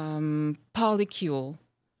polycule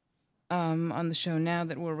on the show now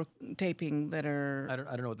that we're taping that are I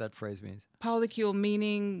don't know what that phrase means. polycule,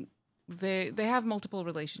 meaning they have multiple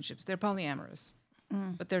relationships. They're polyamorous.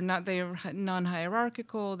 But they're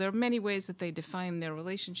non-hierarchical. There are many ways that they define their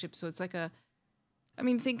relationship. So it's like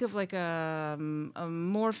think of like a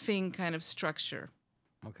morphing kind of structure.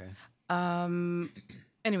 Okay.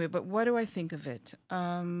 Anyway, but what do I think of it?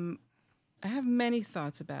 I have many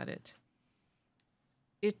thoughts about it.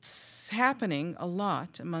 It's happening a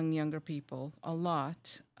lot among younger people, a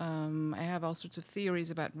lot. I have all sorts of theories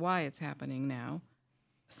about why it's happening now.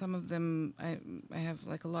 Some of them I have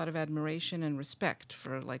like a lot of admiration and respect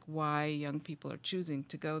for like why young people are choosing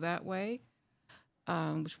to go that way.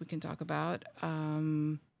 which we can talk about.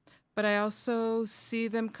 But I also see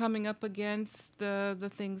them coming up against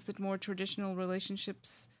the things that more traditional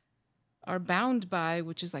relationships are bound by,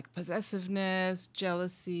 which is like possessiveness,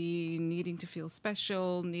 jealousy, needing to feel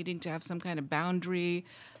special, needing to have some kind of boundary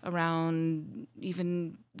around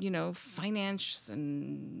even, finance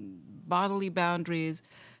and bodily boundaries.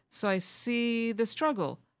 So I see the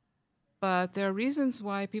struggle. But there are reasons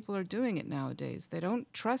why people are doing it nowadays. They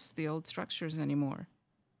don't trust the old structures anymore.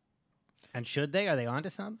 And should they? Are they onto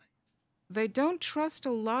something? They don't trust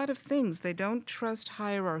a lot of things. They don't trust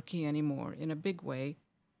hierarchy anymore in a big way.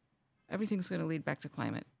 Everything's going to lead back to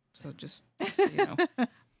climate. So just so you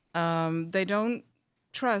know. They don't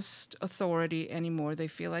trust authority anymore. They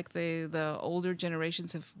feel like the older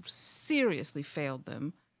generations have seriously failed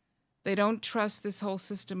them. They don't trust this whole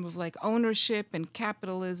system of like ownership and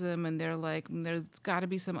capitalism, and they're like, there's got to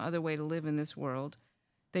be some other way to live in this world.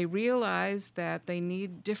 They realize that they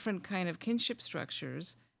need different kind of kinship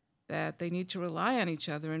structures, that they need to rely on each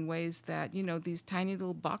other in ways that, these tiny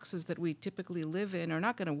little boxes that we typically live in are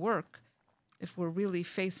not going to work if we're really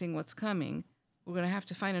facing what's coming. We're going to have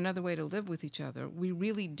to find another way to live with each other. We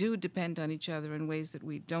really do depend on each other in ways that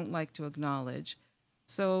we don't like to acknowledge.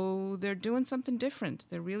 So they're doing something different.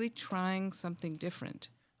 They're really trying something different.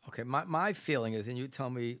 Okay, my feeling is, and you tell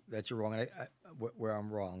me that you're wrong, and where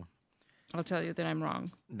I'm wrong. I'll tell you that I'm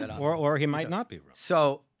wrong. Or he might not be wrong.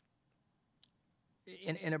 So,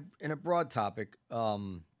 in a broad topic,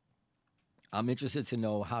 I'm interested to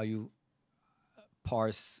know how you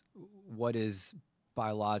parse what is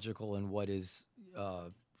biological and what is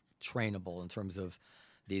trainable in terms of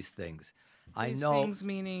these things. These things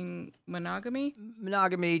meaning monogamy,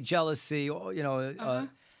 jealousy,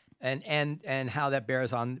 and how that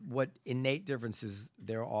bears on what innate differences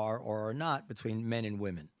there are or are not between men and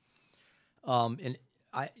women.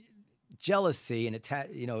 Jealousy and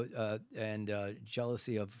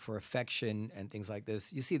jealousy for affection and things like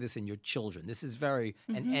this. You see this in your children. This is very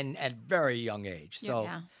and at very young age.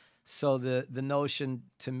 So the notion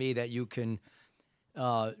to me that you can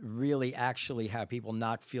really actually have people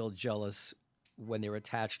not feel jealous when they're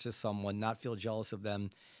attached to someone, not feel jealous of them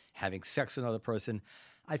having sex with another person,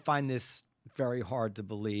 I find this very hard to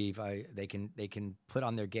believe. They can put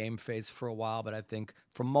on their game face for a while, but I think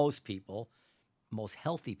for most people, most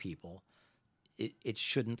healthy people, it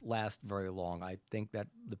shouldn't last very long. I think that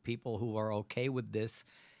the people who are okay with this,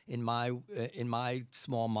 in my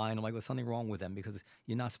small mind, I'm like, there's something wrong with them, because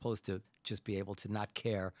you're not supposed to just be able to not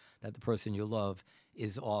care that the person you love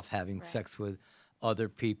is off having sex with other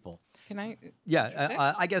people. Can I?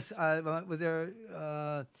 Yeah, I guess was there?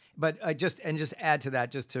 But I just add to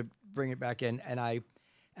that, just to bring it back in, and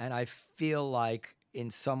I feel like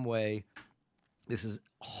in some way this is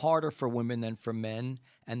harder for women than for men,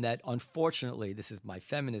 and that unfortunately, this is my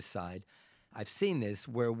feminist side. I've seen this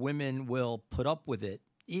where women will put up with it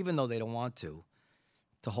even though they don't want to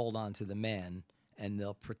hold on to the man, and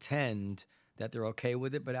they'll pretend that they're okay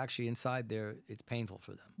with it, but actually inside it's painful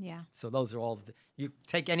for them. Yeah. So those are all. You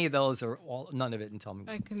take any of those or none of it and tell me.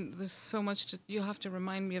 There's so much you'll have to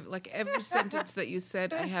remind me of. Like every sentence that you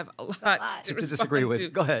said, I have a lot to disagree with. To.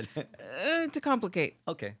 Go ahead. To complicate.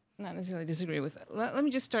 Okay. Not necessarily disagree with. Let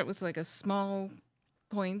me just start with like a small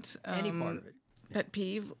point. Any part of it. Pet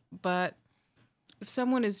peeve, but if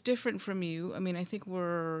someone is different from you, I mean, I think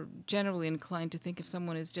we're generally inclined to think if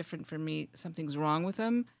someone is different from me, something's wrong with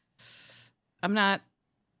them. I'm not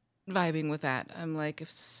vibing with that. I'm like,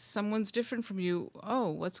 if someone's different from you,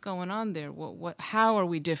 what's going on there? How are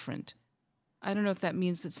we different? I don't know if that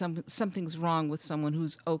means that something's wrong with someone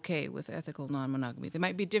who's okay with ethical non-monogamy. They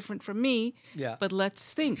might be different from me, but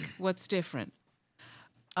let's think what's different.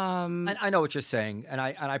 And I know what you're saying, and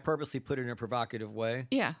I purposely put it in a provocative way.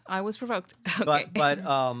 Yeah, I was provoked. Okay. But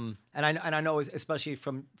and I know, especially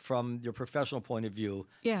from your professional point of view,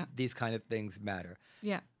 these kind of things matter.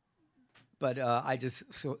 Yeah. But I just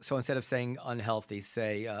so instead of saying unhealthy,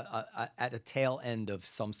 say at a tail end of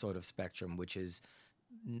some sort of spectrum, which is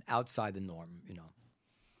outside the norm.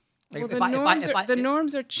 Well, the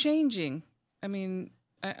norms are changing. I mean,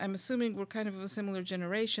 I'm assuming we're kind of a similar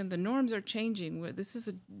generation. The norms are changing. Where this is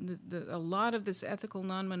a lot of this ethical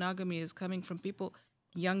non-monogamy is coming from people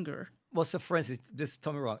younger. Well, so for instance, just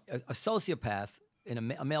tell me wrong. A sociopath, a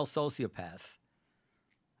male sociopath,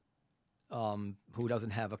 who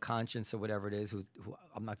doesn't have a conscience or whatever it is, who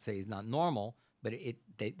I'm not saying is not normal, but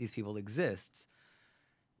these people exist.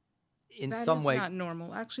 In some way, not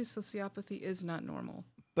normal. Actually, sociopathy is not normal.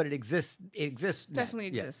 But it exists. It exists. Definitely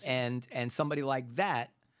exists. And somebody like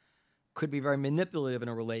that could be very manipulative in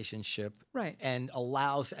a relationship, right? And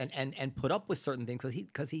allows and put up with certain things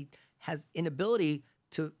because he has inability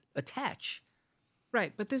to attach.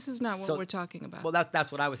 Right, but this is not what we're talking about. Well,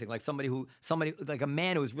 that's what I was thinking. Like somebody like a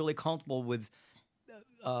man who is really comfortable with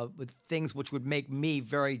things which would make me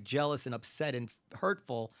very jealous and upset and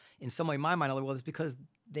hurtful in some way in my mind. Well, it's because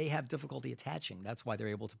they have difficulty attaching. That's why they're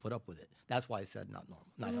able to put up with it. That's why I said not normal,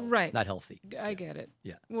 not healthy. Right. Not healthy. I get it.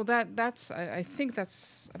 Yeah. Well, I think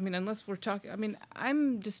that's, I mean, unless we're talking, I mean,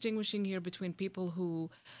 I'm distinguishing here between people who,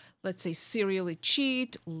 let's say, serially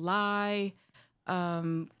cheat, lie,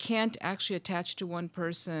 can't actually attach to one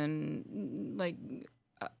person, like,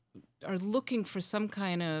 are looking for some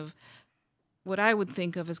kind of what I would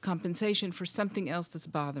think of as compensation for something else that's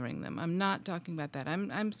bothering them. I'm not talking about that.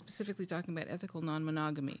 I'm specifically talking about ethical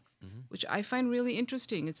non-monogamy, which I find really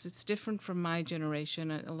interesting. It's different from my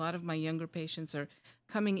generation. A lot of my younger patients are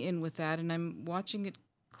coming in with that, and I'm watching it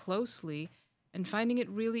closely and finding it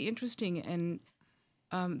really interesting. And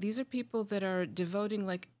these are people that are devoting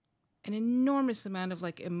like an enormous amount of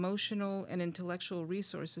like emotional and intellectual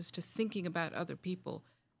resources to thinking about other people.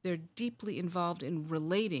 They're deeply involved in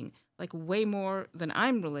relating, like way more than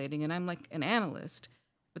I'm relating, and I'm like an analyst.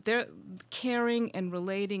 But they're caring and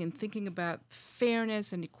relating and thinking about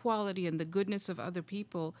fairness and equality and the goodness of other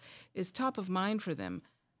people is top of mind for them.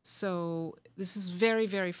 So this is very,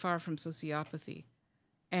 very far from sociopathy.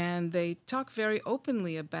 And they talk very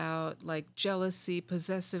openly about like jealousy,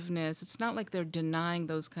 possessiveness. It's not like they're denying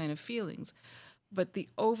those kind of feelings. But the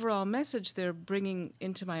overall message they're bringing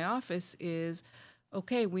into my office is,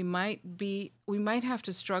 okay, we might have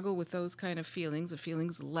to struggle with those kind of feelings, feeling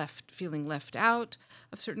left out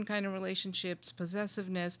of certain kind of relationships,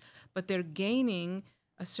 possessiveness, but they're gaining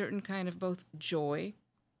a certain kind of both joy,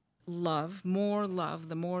 love, the more love,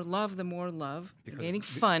 the more love, gaining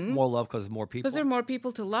fun. More love because more people. Because there are more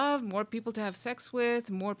people to love, more people to have sex with,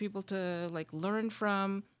 more people to like learn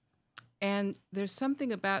from. And there's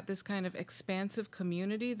something about this kind of expansive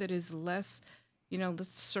community that is less,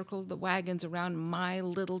 let's circle the wagons around my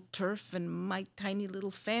little turf and my tiny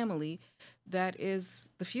little family. That is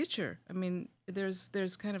the future. I mean, there's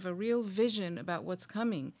kind of a real vision about what's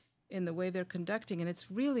coming in the way they're conducting, and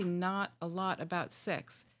it's really not a lot about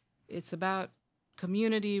sex. It's about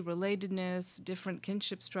community, relatedness, different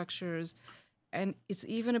kinship structures, and it's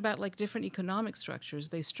even about like different economic structures.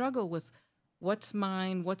 They struggle with what's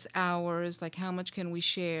mine, what's ours, like how much can we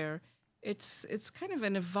share. It's kind of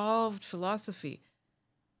an evolved philosophy.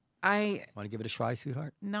 I want to give it a try,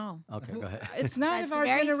 sweetheart? No. Okay, go ahead. It's not of our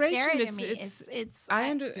very generation. Scary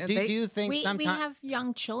to me. Do you think we sometimes have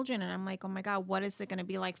young children, and I'm like, oh my God, what is it going to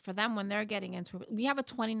be like for them when they're getting into it? We have a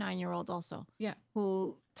 29-year-old also,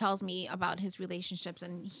 who tells me about his relationships,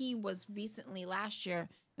 and he was recently last year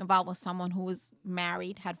involved with someone who was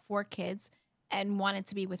married, had 4 kids, and wanted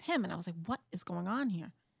to be with him, and I was like, what is going on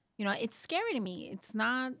here? It's scary to me. It's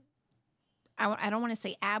not. I don't want to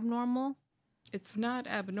say abnormal. It's not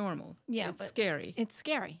abnormal. Yeah, it's scary. It's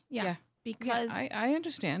scary. Yeah. Because I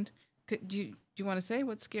understand. Do you want to say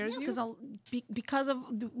what scares you? Because of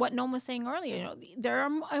what Noam was saying earlier, there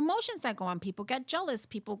are emotions that go on. People get jealous.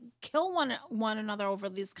 People kill one another over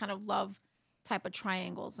these kind of love type of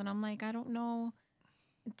triangles. And I'm like, I don't know.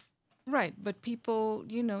 It's right, but people,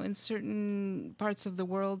 in certain parts of the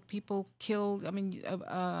world, people kill. I mean,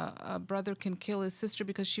 a brother can kill his sister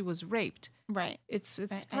because she was raped. Right. It's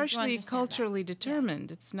partially culturally determined.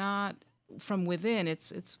 Yeah. It's not from within.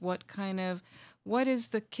 It's what is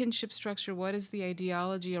the kinship structure? What is the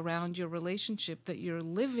ideology around your relationship that you're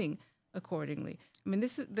living accordingly? I mean,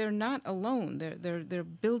 they're not alone. They're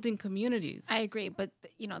building communities. I agree, but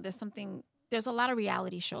there's a lot of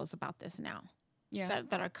reality shows about this now. Yeah.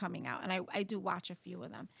 That are coming out, and I do watch a few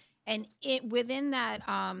of them. And within that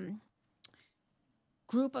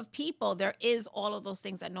group of people, there is all of those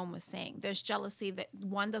things that Noam was saying. There's jealousy that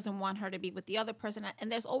one doesn't want her to be with the other person,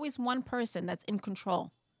 and there's always one person that's in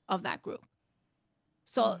control of that group.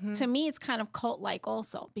 So to me, it's kind of cult-like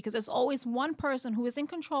also, because there's always one person who is in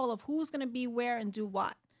control of who's going to be where and do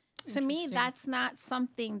what. To me, that's not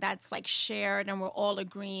something that's like shared and we're all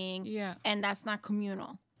agreeing. Yeah. And that's not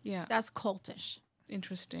communal. Yeah. That's cultish.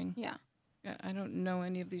 Interesting. Yeah. I don't know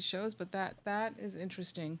any of these shows, but that is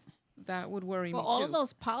interesting. That would worry me too. Well, all of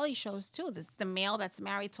those poly shows too. There's the male that's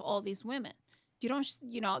married to all these women.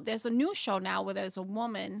 There's a new show now where there's a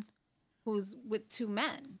woman who's with 2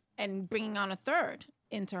 men and bringing on a third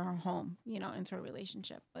into her home, into a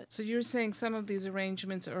relationship. But so you're saying some of these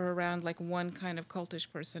arrangements are around like one kind of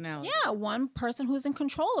cultish personality? Yeah, one person who's in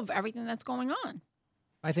control of everything that's going on.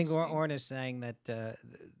 I think Orna's saying that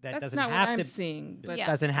That's doesn't not have what I'm to. seeing, but Yeah.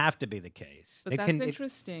 Doesn't have to be the case. but that's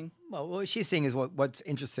interesting. Well, what she's saying is what's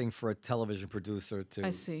interesting for a television producer to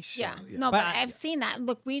I see. show. Yeah. No, but But I've seen that.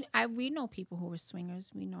 Look, we know people who were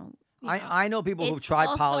swingers. We know. I know people who've It's tried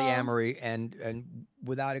also- polyamory and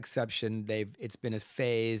without exception it's been a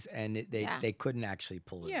phase and they couldn't actually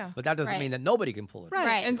pull it. Yeah. But that doesn't Right. mean that nobody can pull it. Right.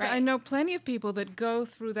 Right, And so I right. know plenty of people that go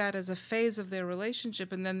through that as a phase of their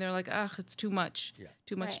relationship, and then they're like, ugh, it's too much. Yeah.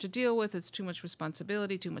 Too much Right. to deal with. It's too much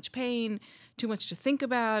responsibility, too much pain, too much to think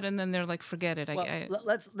about. And then they're like, forget it.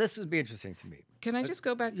 Well, this would be interesting to me. Can I just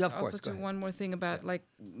go back Yeah, of also course, go to ahead. one more thing about like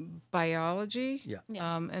biology Yeah.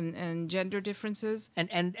 Yeah. and gender differences?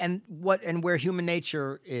 And where human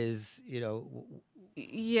nature is,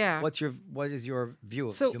 Yeah. what is your view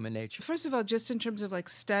of So, human nature? First of all, just in terms of like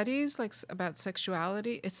studies like about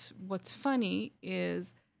sexuality, what's funny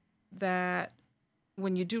is that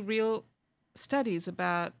when you do real studies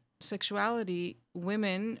about sexuality,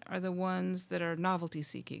 women are the ones that are novelty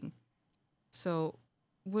seeking. So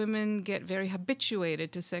women get very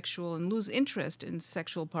habituated to sexual and lose interest in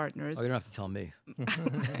sexual partners. Oh, you don't have to tell me.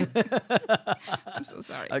 I'm so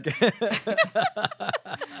sorry. Okay.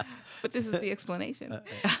 But this is the explanation.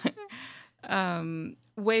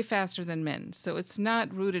 Way faster than men. So it's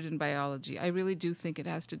not rooted in biology. I really do think it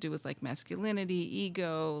has to do with like masculinity,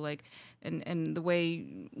 ego, like and the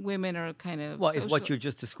way women are kind of Well, is what social- you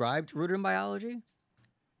just described rooted in biology?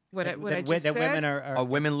 what I that just said. women Are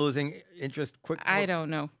women losing interest quick? I don't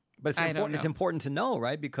know. But it's I don't important. It's know. important to know,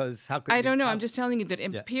 right? Because how could I you- don't know. how- I'm just telling you that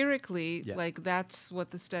empirically, Yeah. like that's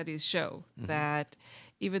what the studies show. Mm-hmm. That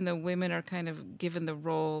even though women are kind of given the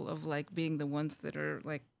role of like being the ones that are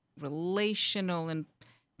like relational and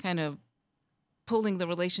kind of pulling the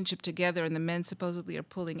relationship together, and the men supposedly are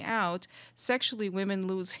pulling out, sexually women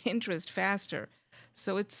lose interest faster.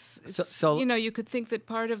 So it's So- you could think that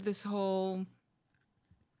part of this whole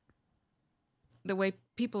the way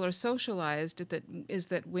people are socialized is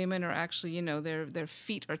that women are actually, their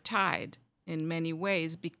feet are tied in many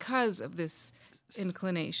ways because of this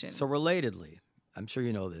inclination. So relatedly, I'm sure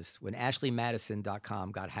you know this, when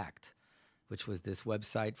AshleyMadison.com got hacked, which was this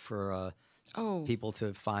website for people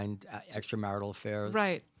to find extramarital affairs.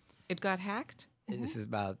 Right. It got hacked? This is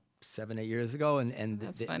about 7-8 years ago, and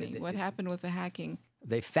That's funny. What happened with the hacking?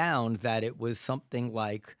 they found that it was something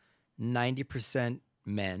like 90%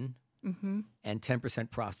 men Mm-hmm. and 10%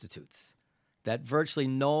 prostitutes. That virtually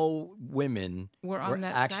no women Were on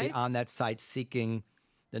that actually site? on that site seeking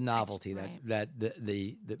the novelty. Right.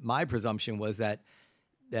 That my presumption was that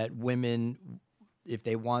women, if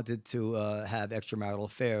they wanted to have extramarital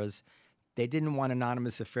affairs, they didn't want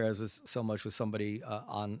anonymous affairs so much with somebody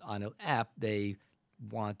on an app. They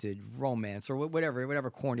wanted romance or whatever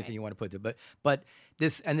corny thing you want to put there. But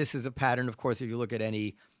this is a pattern, of course. If you look at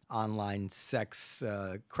any online sex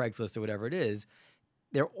Craigslist or whatever it is,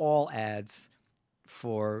 they're all ads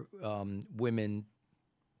for women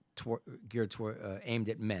geared toward aimed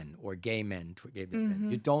at men or gay men.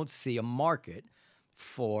 You don't see a market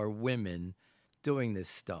for women doing this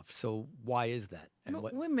stuff. So why is that? And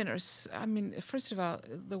Well, women are, first of all,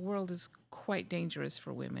 the world is quite dangerous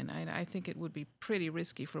for women. I think it would be pretty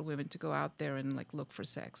risky for women to go out there and like look for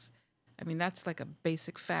sex. I mean, that's like a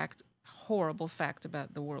basic fact, horrible fact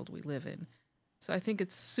about the world we live in. So I think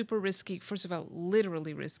it's super risky, first of all,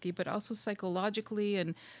 literally risky, but also psychologically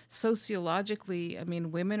and sociologically. I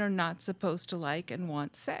mean, women are not supposed to like and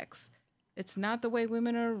want sex. It's not the way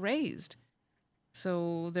women are raised.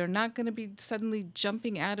 So they're not going to be suddenly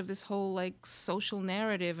jumping out of this whole like social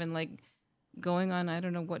narrative and like going on, I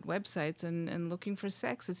don't know what websites and looking for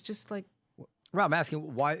sex. It's just like, Rob, I'm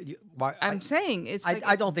asking why I'm saying it's I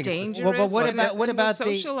like don't it's think it's the same. dangerous. Well, but what and about- it's- what and we're about the-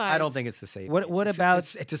 socialized. I don't think it's the same. What about-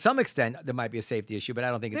 to some extent there might be a safety issue, but I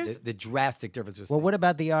don't think There's- the drastic difference was. Well, what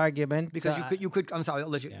about the argument? Because you could I'm sorry, I'll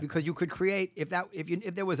let you, because you could create if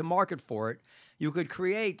there was a market for it, you could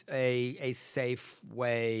create a safe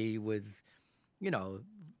way with, you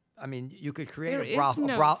could create There a is brothel.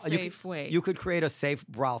 no safe way. You could create a safe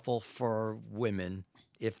brothel for women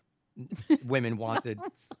if women wanted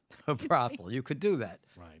a brothel. You could do that.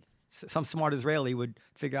 right. Some smart Israeli would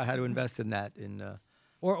figure out how to invest in that.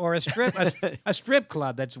 Or a strip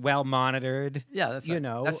club that's well monitored. Yeah, that's you right.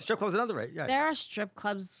 know. That's strip club's another rate. Yeah, There are strip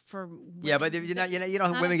clubs for women. yeah, but you don't It's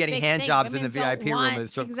have not women a getting big hand thing. jobs in the Women don't VIP room want- of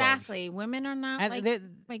strip clubs. Exactly. Women are not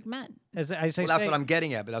And like men. As I say, Well, that's what I'm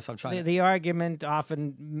getting at, but that's what I'm trying to. the argument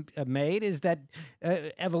often made is that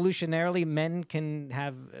evolutionarily men can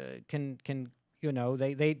have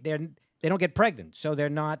they don't get pregnant, so they're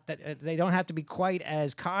not they don't have to be quite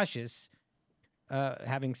as cautious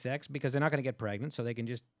having sex because they're not going to get pregnant, so they can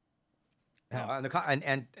just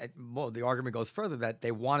And well, the argument goes further that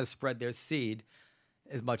they want to spread their seed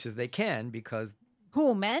as much as they can because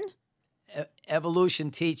Who, men?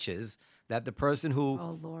 Evolution teaches that the person who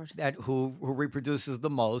Oh, Lord. who reproduces the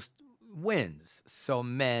most wins. So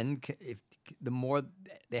men, if the more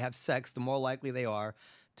they have sex, the more likely they are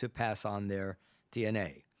to pass on their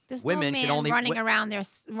DNA. There's Women no man can only running around there,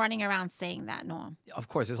 running around saying that, Noam. Of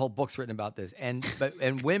course, there's whole books written about this, and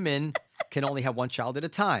women can only have one child at a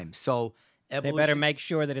time. So They better make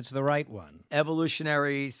sure that it's the right one.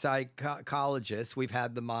 evolutionary psychologists, we've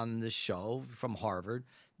had them on the show from Harvard,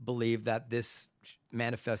 believe that this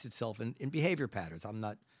manifests itself in behavior patterns. I'm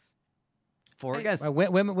not for or against.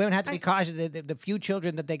 Well, women have to be cautious. The few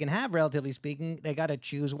children that they can have, relatively speaking, they got to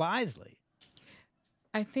choose wisely.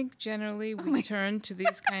 I think generally we turn to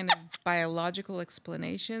these kind of biological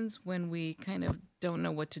explanations when we kind of don't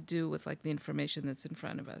know what to do with like the information that's in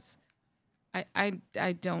front of us.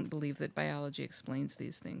 I don't believe that biology explains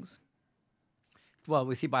these things. Well,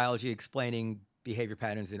 we see biology explaining behavior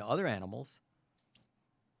patterns in other animals.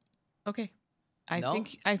 Okay. No?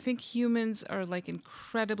 I think humans are like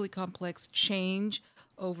incredibly complex, change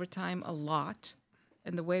over time a lot.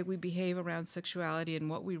 And the way we behave around sexuality and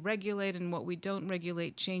what we regulate and what we don't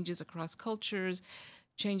regulate changes across cultures,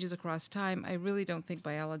 changes across time. I really don't think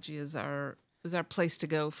biology is our place to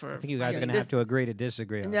go for. I think you guys are going to have to agree to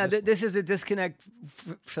disagree on Yeah, this. this is the disconnect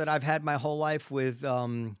that I've had my whole life with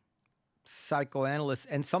psychoanalysts,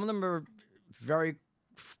 and some of them are very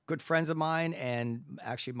good friends of mine. And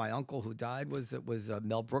actually, my uncle who died was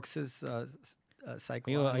Mel Brooks's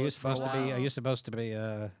psychoanalyst. Are you supposed to be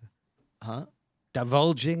Huh?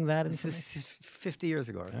 divulging that This information? is 50 years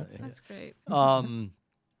ago or something. That's great.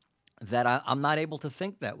 That I'm not able to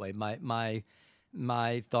think that way.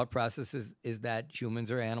 My thought process is that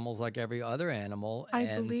humans are animals like every other animal. I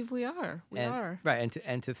believe we are. We are. Right,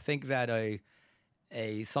 and to think that a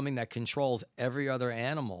something that controls every other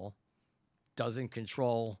animal doesn't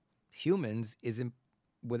control humans isn't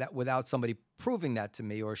without somebody proving that to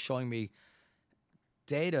me or showing me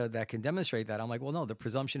data that can demonstrate that. I'm like, well, no, the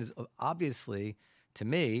presumption is obviously to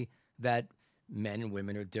me that men and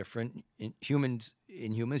women are different in humans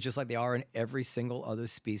just like they are in every single other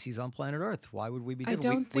species on planet Earth. Why would we be different? I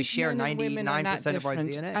don't think we share men and women are not 99% of our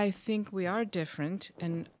different. DNA. I think we are different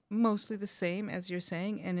and mostly the same, as you're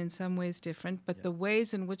saying, and in some ways different. But the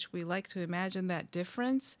ways in which we like to imagine that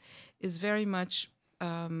difference is very much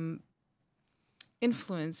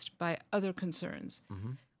influenced by other concerns.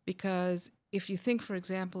 Mm-hmm. Because if you think, for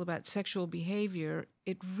example, about sexual behavior,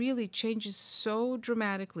 it really changes so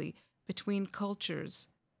dramatically between cultures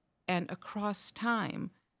and across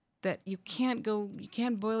time that you can't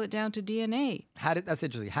boil it down to DNA. That's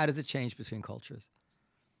interesting. How does it change between cultures?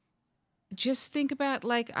 Just think about,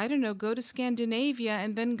 like, I don't know, go to Scandinavia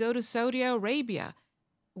and then go to Saudi Arabia,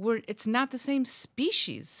 where it's not the same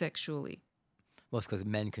species sexually. Well, it's because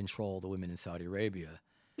men control the women in Saudi Arabia.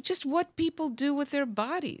 Just what people do with their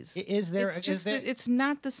bodies. It's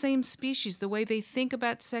not the same species. The way they think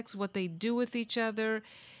about sex, what they do with each other,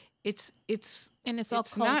 it's all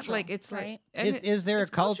cultural, not like it's right? like. Is there a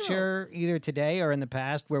culture cultural. either today or in the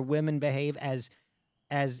past where women behave as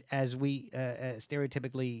we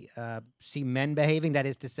stereotypically see men behaving? That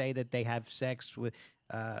is to say that they have sex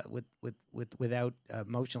without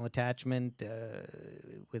emotional attachment,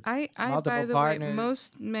 with multiple by the partners. way,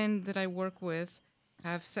 most men that I work with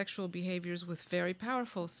have sexual behaviors with very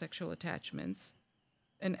powerful sexual attachments.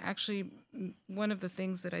 And actually, one of the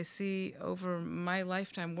things that I see over my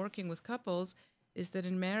lifetime working with couples is that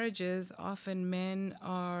in marriages, often men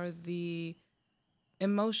are the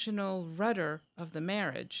emotional rudder of the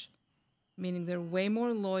marriage, meaning they're way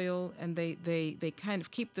more loyal and they kind of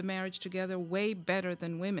keep the marriage together way better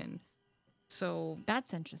than women. So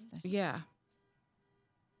That's interesting. yeah.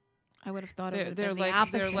 I would have thought it They're would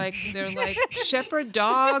have been the opposite. they're like shepherd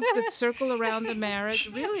dogs that circle around the marriage.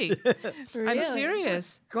 Really, I'm Really?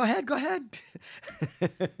 serious. Go ahead.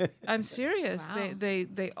 I'm serious. Wow.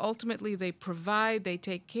 They ultimately they provide, they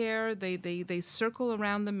take care, they circle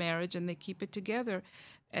around the marriage and they keep it together.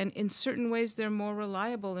 And in certain ways, they're more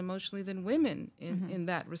reliable emotionally than women in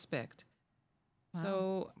that respect. Wow.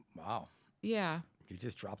 So Wow. yeah. You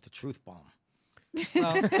just dropped a truth bomb.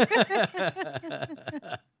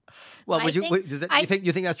 Well, Well, you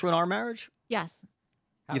think that's true in our marriage? Yes.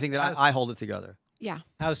 You think that I hold it together? Yeah.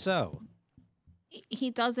 how so? He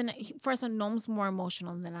doesn't. First of all, Noam's more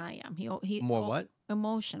emotional than I am. He More what?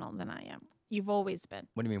 Emotional than I am. You've always been.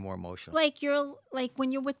 What do you mean more emotional? Like you're like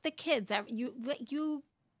when you're with the kids. You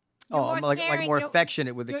Oh, more like caring, more you're-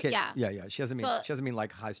 affectionate with the you're- kid. yeah. Yeah. She doesn't mean So- she doesn't mean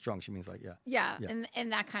like high strung. She means like Yeah, Yeah. in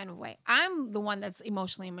that kind of way. I'm the one that's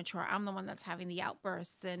emotionally immature. I'm the one that's having the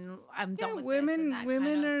outbursts, and I'm done Yeah, with women. this and that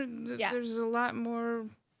Women kind of, are. yeah. There's a lot more.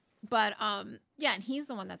 But yeah, and he's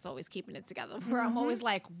the one that's always keeping it together. Where I'm always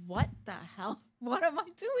like, what the hell? What am I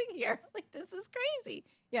doing here? Like, this is crazy.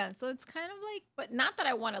 Yeah, so it's kind of like, but not that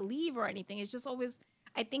I want to leave or anything. It's just always,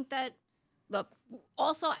 I think that, look,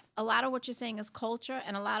 also a lot of what you're saying is culture,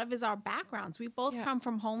 and a lot of is our backgrounds. We both Yeah. come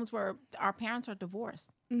from homes where our parents are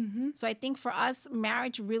divorced. Mm-hmm. So I think for us,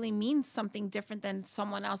 marriage really means something different than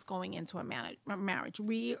someone else going into a marriage.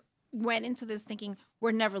 We went into this thinking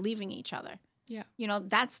we're never leaving each other. Yeah. You know,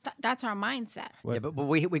 that's our mindset. Yeah, but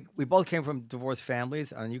we both came from divorced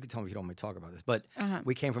families, and you can tell me if you don't want me to talk about this, but Uh-huh.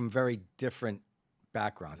 we came from very different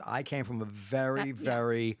backgrounds. I came from a very, That- yeah.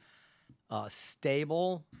 very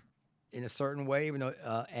stable, in a certain way, even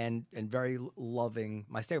though, and very loving.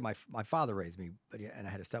 My father raised me, but and I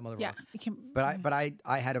had a stepmother. Yeah. You can, But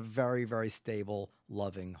I had a very, very stable,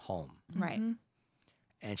 loving home, right. Mm-hmm.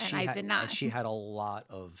 and I had, did not. And she had a lot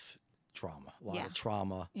of trauma,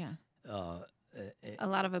 Yeah. Uh, Yeah. A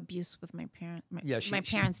lot of abuse with my parents. Yeah, My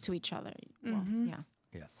she- parents to each other. Well, Mhm. yeah.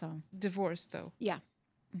 Yeah. So Divorce though. yeah.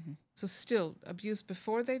 So still abuse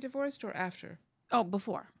before they divorced or after? Oh,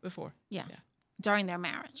 before. Before. Yeah. Yeah. During their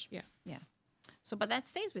marriage. Yeah. Yeah. So, but that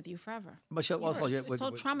stays with you forever. but she also It's with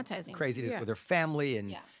so traumatizing. craziness Yeah. with her family and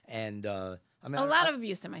Yeah. and I mean A lot of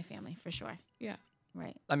abuse in my family, for sure. Yeah.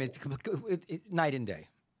 Right. I mean night and day.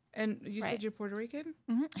 And you Right. said you're Puerto Rican,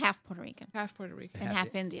 Half Puerto Rican half Puerto Rican, and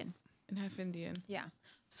half Indian. and half Indian. Yeah.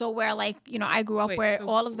 So where I grew up Wait, where so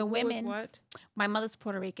all of the who was women, what? my mother's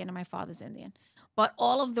Puerto Rican and my father's Indian, but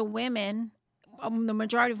all of the women, the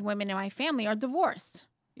majority of women in my family are divorced.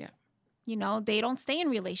 Yeah. You know, they don't stay in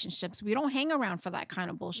relationships. We don't hang around for that kind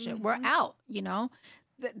of bullshit. We're Mm-hmm. out, you know.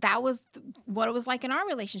 That was what it was like in our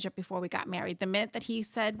relationship before we got married. The minute that he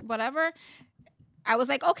said whatever, I was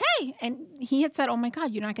like, okay. And he had said, oh my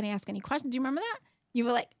God, you're not going to ask any questions. Do you remember that? You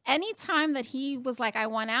were like, anytime that he was like, I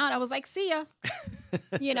want out, I was like, see ya.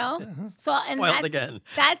 You know? So, and Spoiled again.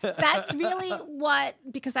 that's really what,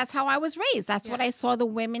 because that's how I was raised. That's what Yeah. I saw the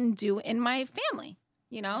women do in my family,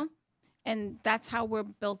 you know? And that's how we're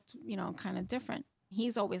built, you know, kind of different.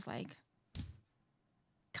 He's always like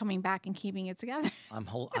coming back and keeping it together.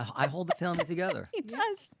 I hold the family together. He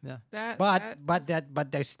does. That,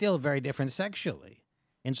 But they're still very different sexually,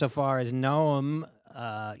 insofar as Noam,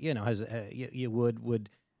 has you would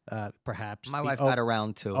perhaps My be wife got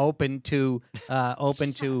around to. open to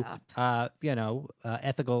Shut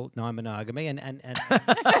ethical non-monogamy and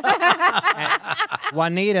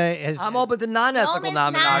Juanita is I'm open to non-ethical Noam is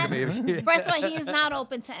non-monogamy. First of all, he is not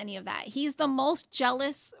open to any of that. He's the most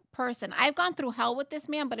jealous person. I've gone through hell with this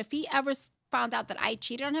man, but if he ever found out that I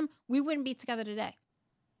cheated on him, we wouldn't be together today.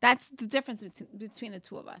 That's the difference between the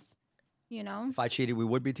two of us. You know, If I cheated, we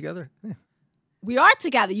would be together. we are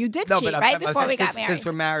together. You did cheat right before we got since, married. Since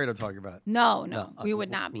we're married, I'm talking about. No, No, we would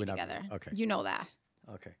not be we would not be- together. okay. You know that.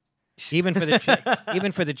 Okay. even for the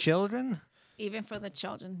even for the children. Even for the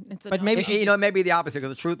children, it's a But no. maybe You know, it may be the opposite.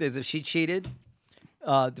 Because the truth is, if she cheated,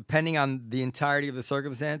 depending on the entirety of the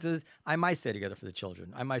circumstances, I might stay together for the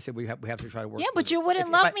children. I might say we have to try to work. Yeah, through but this. you wouldn't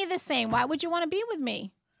If love I- me the same. Why would you want to be with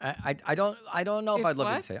me? I don't know if If I'd love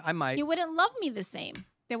you what? to say. I might. You wouldn't love me the same.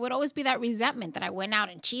 There would always be that resentment that I went out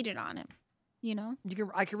and cheated on him. You know?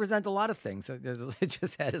 I can resent a lot of things. It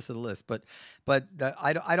just add us to the list, but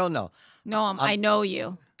I don't know. No, I know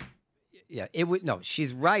you. Yeah, it would. No,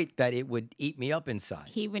 she's right that it would eat me up inside.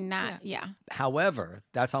 He would not. Yeah. However,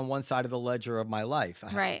 that's on one side of the ledger of my life.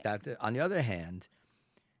 Right. On the other hand,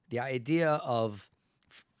 the idea of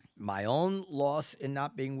my own loss in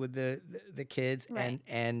not being with the kids Right.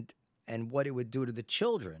 and what it would do to the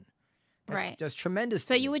children. That's Right. just tremendous.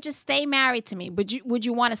 So to you me. would just stay married to me. Would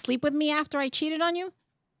you want to sleep with me after I cheated on you?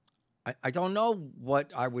 I don't know what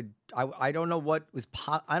I would. I don't know what was.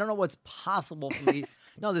 I don't know what's possible for me.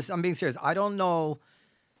 No, I'm being serious. I don't know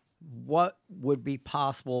what would be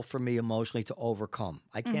possible for me emotionally to overcome.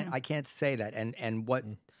 I can't. Mm-hmm. I can't say that. And what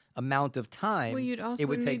amount of time Well, you'd also it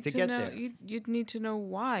would take need to to get know, there. You'd need to know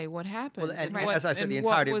why, what happened. Well, and Right. as I said, and the what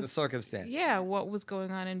entirety of the was- circumstance. Yeah, what was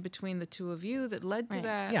going on in between the two of you that led to Right.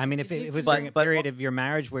 that? Yeah, I mean, if You'd it need was to during know. a period of your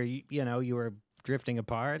marriage where you were drifting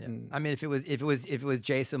apart, and I mean, if it was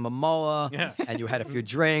Jason Momoa Yeah. and you had a few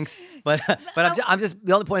drinks, but I'm just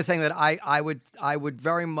the only point is saying that I would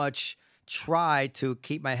very much try to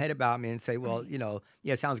keep my head about me and say, well, yeah,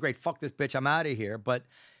 it sounds great. Fuck this bitch, I'm out of here. But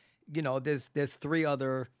there's 3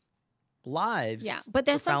 other lives, Yeah, but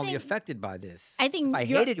there's profoundly something- affected by this. I think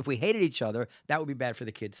if we hated each other, that would be bad for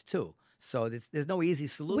the kids too. So there's no easy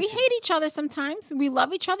solution. We hate each other sometimes. We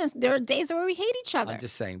love each other. There are days where we hate each other. I'm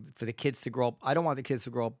just saying, for the kids to grow up, I don't want the kids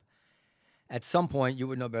to grow up. At some point, you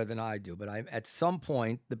would know better than I do, but at some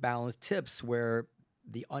point, the balance tips where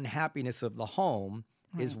the unhappiness of the home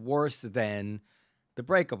is worse than the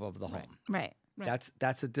breakup of the home. Right.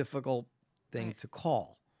 That's a difficult thing to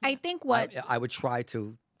call. I think I would try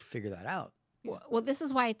to figure that out. Well, this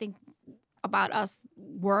is why I think about us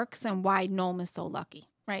works and why Noam is so lucky,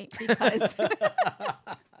 right? Because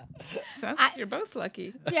Sounds like you're both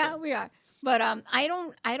lucky. yeah, we are. But I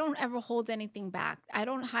don't ever hold anything back. I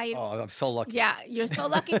don't hide. Oh, I'm so lucky. Yeah, you're so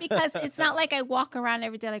lucky because it's not like I walk around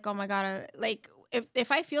every day like, oh my God, like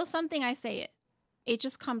if I feel something, I say it. It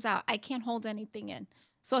just comes out. I can't hold anything in.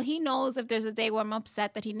 So he knows if there's a day where I'm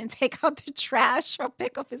upset that he didn't take out the trash or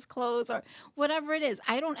pick up his clothes or whatever it is.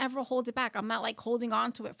 I don't ever hold it back. I'm not like holding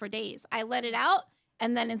on to it for days. I let it out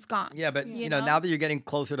and then it's gone. Yeah, but you know, now that you're getting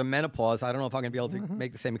closer to menopause, I don't know if I'm going to be able to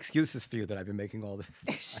make the same excuses for you that I've been making all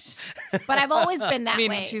this. But I've always been that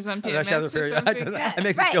Meaning way. she's on Oh, she has PMS a or period. something. It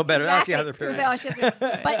makes me feel better. Now she has a period.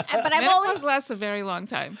 But I've always Menopause lasts a very long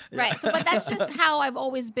time. right. So, but that's just how I've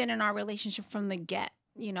always been in our relationship from the get.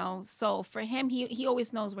 You know, so for him, he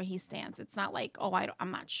always knows where he stands. It's not like, oh,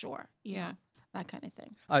 I'm not sure. You know, that kind of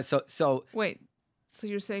thing. So Wait, so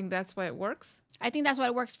you're saying that's why it works? I think that's why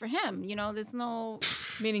it works for him. You know, there's no.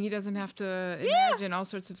 Meaning he doesn't have to imagine all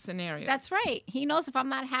sorts of scenarios. That's right. He knows if I'm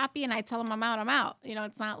not happy and I tell him I'm out, I'm out. You know,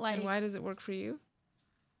 it's not like. And why does it work for you?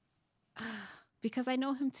 Because I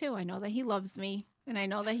know him too. I know that he loves me, and I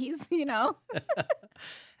know that he's, you know.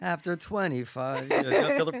 after 25 years, you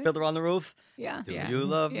know, Fiddler on the Roof. Yeah. Do you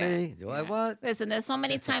love me? Do I what? Listen, there's so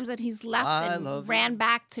many times that he's left and ran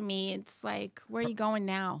back to me. It's like, where are you going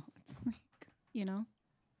now? It's like, you know,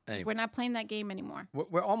 Anyway. we're not playing that game anymore.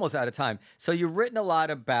 We're almost out of time. So you've written a lot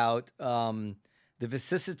about the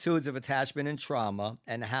vicissitudes of attachment and trauma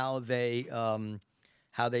and how they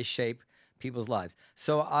shape people's lives.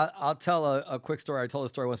 So I'll tell a quick story. I told a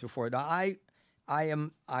story once before. Now I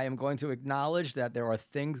am going to acknowledge that there are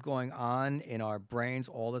things going on in our brains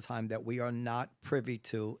all the time that we are not privy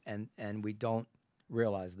to, and we don't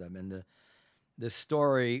realize them. And the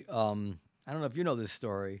story, I don't know if you know this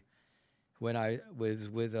story. When I was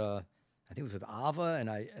with I think it was with Ava and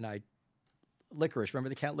I Licorice. Remember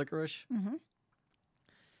the cat Licorice? Mm-hmm.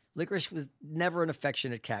 Licorice was never an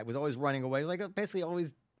affectionate cat. Was always running away. Like basically always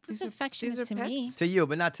It's affectionate these are to me. pets? to you,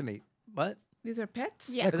 but not to me. What? These are pets?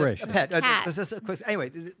 Yeah. Licorice. A pet. Cat. Anyway,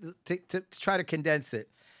 to try to condense it,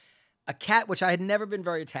 a cat which I had never been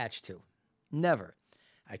very attached to, never.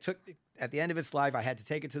 I took at the end of its life, I had to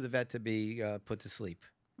take it to the vet to be put to sleep,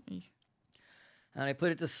 and I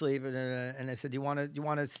put it to sleep, and I said, "Do you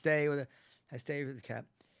want to stay with it?" I stayed with the cat,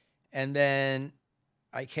 and then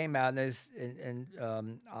I came out and I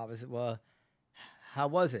said, "Well, how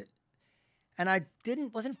was it?" And I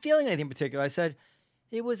wasn't feeling anything particular. I said,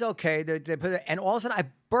 it was okay. And all of a sudden, I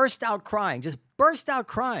burst out crying,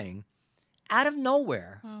 out of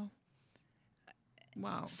nowhere.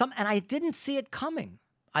 Wow. And I didn't see it coming.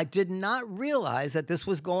 I did not realize that this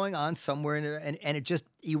was going on somewhere, and it just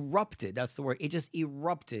erupted. That's the word. It just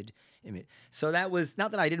erupted in me. So that was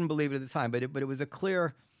not that I didn't believe it at the time, but it was a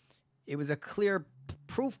clear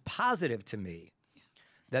proof positive to me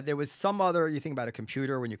that there was some other. You think about a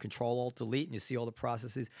computer when you Control Alt Delete and you see all the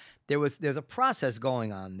processes. There's a process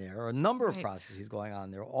going on there, or a number of processes going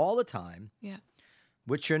on there all the time. Yeah.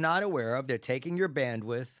 Which you're not aware of. They're taking your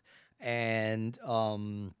bandwidth and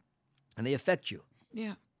they affect you.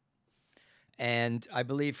 Yeah. And I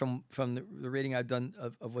believe from the reading I've done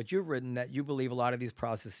of what you've written that you believe a lot of these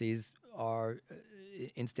processes are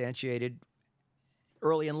instantiated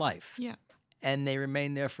early in life. Yeah. And they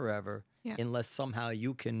remain there forever. Yeah. Unless somehow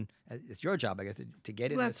you can, it's your job, I guess, to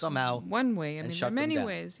get in Well, there that's somehow. one way. I mean, there are many down.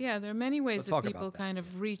 ways. Yeah, there are many ways talk that about people that. kind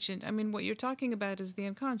of reach in. I mean, what you're talking about is the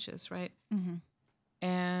unconscious, right? Mm-hmm.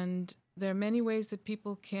 And there are many ways that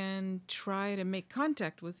people can try to make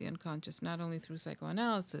contact with the unconscious, not only through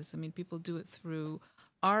psychoanalysis. I mean, people do it through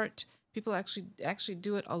art. People actually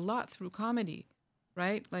do it a lot through comedy,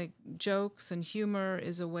 right? Like jokes and humor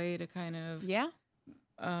is a way to kind of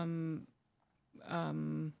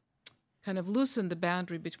kind of loosen the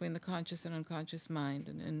boundary between the conscious and unconscious mind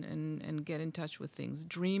and get in touch with things.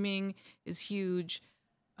 Dreaming is huge.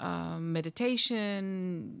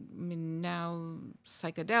 Meditation, I mean, now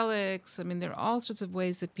psychedelics. I mean, there are all sorts of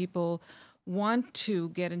ways that people want to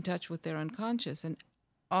get in touch with their unconscious, and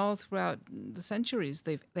all throughout the centuries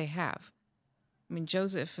they have. I mean,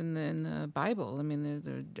 Joseph in the Bible, I mean,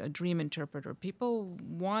 they're a dream interpreter. People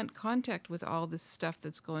want contact with all this stuff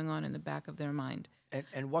that's going on in the back of their mind.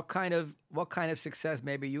 And what kind of success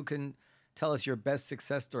maybe you can tell us your best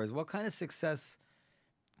success stories. What kind of success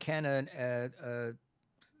can a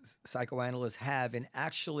psychoanalyst have in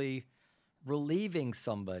actually relieving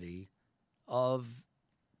somebody of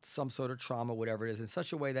some sort of trauma, whatever it is, in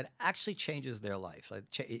such a way that actually changes their life? Like,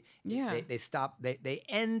 they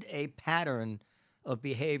end a pattern of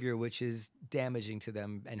behavior which is damaging to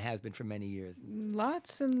them and has been for many years.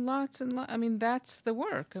 Lots and lots and lots. I mean, that's the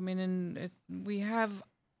work. I mean, we have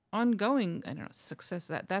ongoing,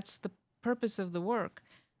 success. That's the purpose of the work.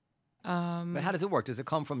 But how does it work? Does it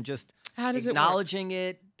come from just acknowledging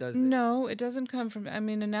it? No, it doesn't come from. I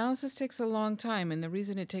mean, analysis takes a long time, and the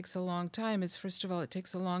reason it takes a long time is, first of all, it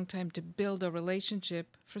takes a long time to build a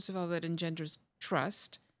relationship. First of all, that engenders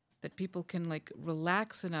trust, that people can like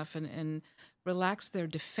relax enough and relax their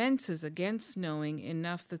defenses against knowing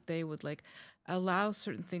enough that they would like allow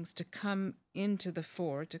certain things to come into the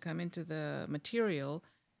fore, to come into the material,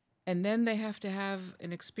 and then they have to have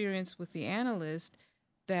an experience with the analyst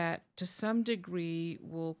that to some degree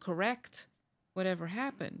will correct whatever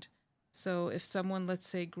happened. So if someone, let's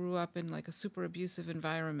say, grew up in like a super abusive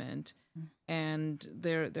environment and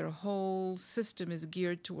their whole system is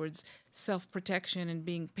geared towards self-protection and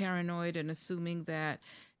being paranoid and assuming that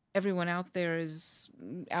everyone out there is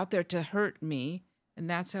out there to hurt me, and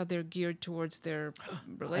that's how they're geared towards their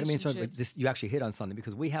relationships. I mean, so you actually hit on something,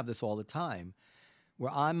 because we have this all the time,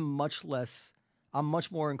 where I'm much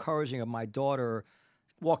more encouraging of my daughter.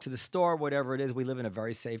 Walk to the store, whatever it is. We live in a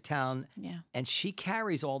very safe town. Yeah. And she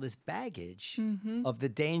carries all this baggage of the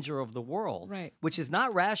danger of the world, right, which is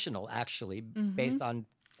not rational, actually, based on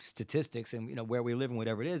statistics and where we live and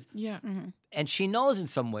whatever it is. Yeah. And she knows in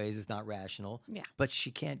some ways it's not rational, but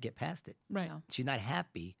she can't get past it. Right. No. She's not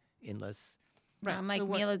happy unless... Right. I'm like,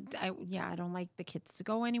 Mila, I don't like the kids to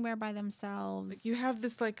go anywhere by themselves. Like you have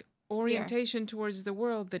this like orientation towards the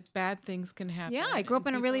world that bad things can happen. Yeah, I grew up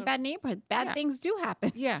in a really bad neighborhood. Bad things do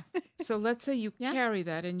happen. Yeah. So let's say you carry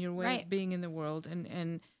that in your way of being in the world. And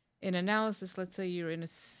in analysis, let's say you're in a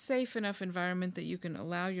safe enough environment that you can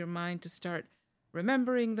allow your mind to start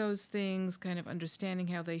remembering those things, kind of understanding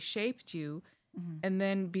how they shaped you, and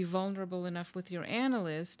then be vulnerable enough with your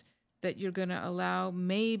analyst that you're going to allow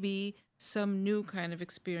maybe some new kind of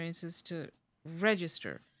experiences to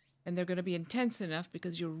register. And they're going to be intense enough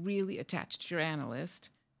because you're really attached to your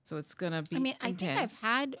analyst. So it's going to be intense. I think I've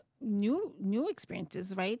had new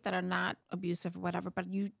experiences, right, that are not abusive or whatever, but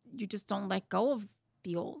you just don't let go of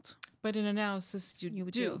the old. But in analysis, you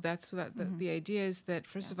do. That's what the idea is, that,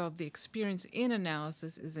 first of all, the experience in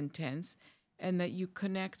analysis is intense, and that you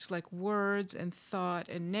connect like words and thought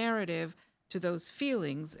and narrative to those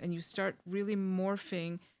feelings, and you start really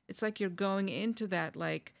morphing. It's like you're going into that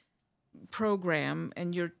like program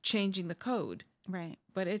and you're changing the code. Right.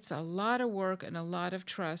 But it's a lot of work and a lot of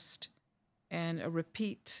trust and a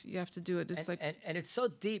repeat. You have to do it. It's and it's so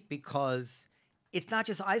deep because it's not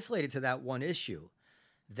just isolated to that one issue.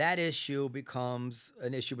 That issue becomes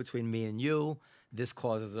an issue between me and you. This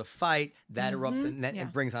causes a fight. That erupts and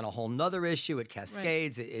it brings on a whole nother issue. It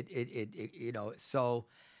cascades. Right. It so.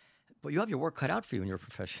 But you have your work cut out for you in your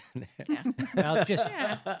profession. Well,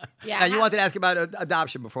 Now, you wanted to ask about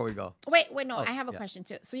adoption before we go. Wait, no, I have a question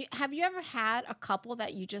too. So have you ever had a couple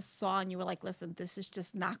that you just saw and you were like, listen, this is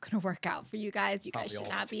just not going to work out for you guys. You guys should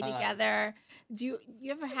not be together. Do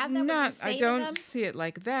you ever have that? I don't see it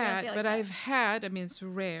like that, but I've had, I mean, it's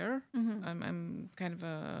rare. Mm-hmm. I'm kind of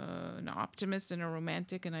an optimist and a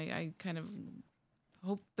romantic, and I kind of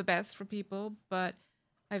hope the best for people, but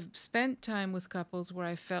I've spent time with couples where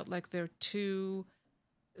I felt like they're too,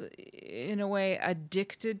 in a way,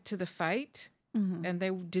 addicted to the fight, and they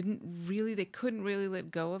couldn't really let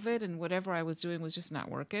go of it, and whatever I was doing was just not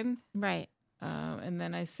working. Right. And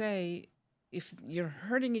then I say, if you're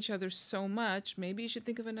hurting each other so much, maybe you should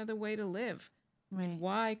think of another way to live. Right. I mean,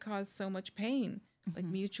 why cause so much pain, like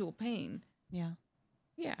mutual pain? Yeah.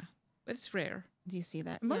 Yeah, but it's rare. Do you see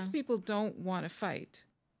that? Most people don't want to fight.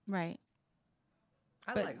 Right.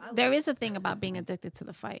 But there is a thing about being addicted to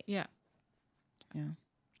the fight. Yeah. Yeah.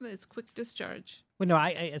 It's quick discharge. Well, no,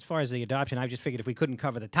 as far as the adoption, I just figured if we couldn't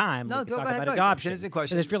cover the time, we could talk about go adoption. Finish the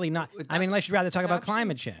question. But it's really not. I mean, unless you'd rather talk about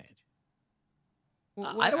climate change.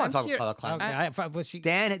 Well, I don't want to talk about climate change.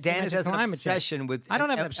 Dan has an obsession with... I don't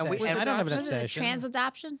have an obsession. I don't have an Is it obsession. trans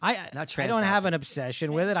adoption? Not trans I don't have an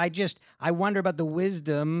obsession with it. I wonder about the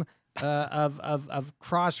wisdom of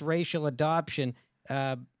cross-racial adoption.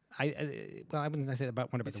 I wouldn't say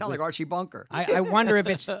about wonder about. You sound like Archie Bunker. I wonder if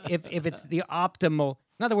it's the optimal.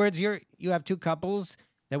 In other words, you have two couples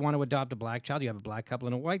that want to adopt a black child. You have a black couple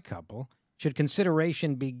and a white couple. should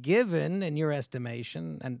consideration be given, in your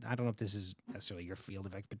estimation, and I don't know if this is necessarily your field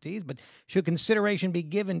of expertise, but should consideration be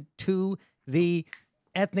given to the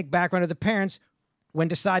ethnic background of the parents when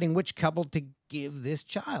deciding which couple to give this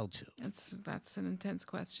child to? That's an intense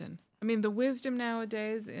question. I mean, the wisdom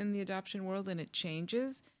nowadays in the adoption world, and it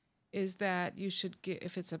changes, is that you should get,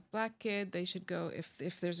 if it's a black kid, they should go,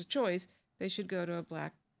 if there's a choice, they should go to a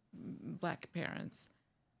black parents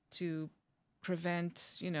to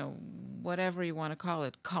prevent, whatever you want to call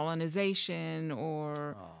it, colonization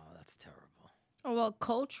or... Oh, that's terrible. Oh, well,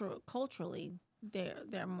 culturally,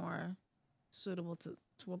 they're more suitable to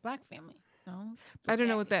a black family. No, I don't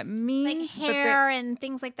know what that means. Like hair and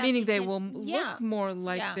things like that. Meaning they will look more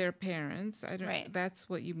like their parents. I don't. Right. That's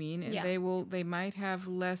what you mean, and they might have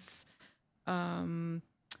less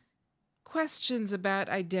questions about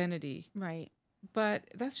identity. Right. But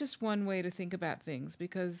that's just one way to think about things,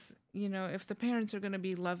 because if the parents are going to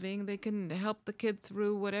be loving, they can help the kid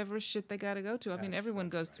through whatever shit they got to go to. I mean, everyone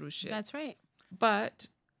goes through shit. That's right. But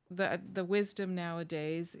the wisdom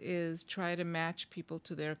nowadays is try to match people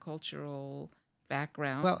to their cultural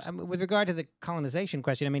background. Well, with regard to the colonization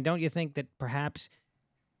question, I mean, don't you think that perhaps,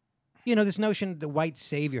 this notion the white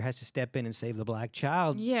savior has to step in and save the black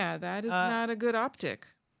child? Yeah, that is not a good optic.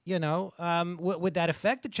 Would that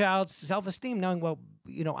affect the child's self-esteem, knowing, well,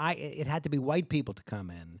 it had to be white people to come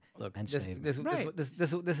in and save this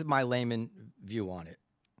is my layman view on it.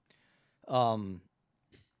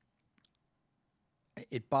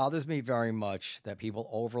 It bothers me very much that people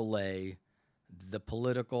overlay the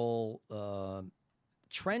political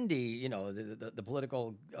trendy, the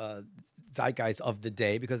political zeitgeist of the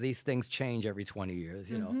day, because these things change every 20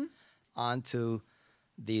 years, onto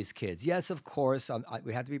these kids. Yes, of course,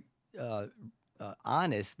 we have to be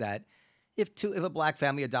honest that if a black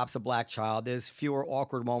family adopts a black child, there's fewer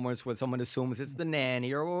awkward moments where someone assumes it's the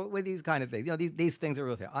nanny or with these kind of things. These things are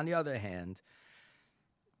real things. On the other hand,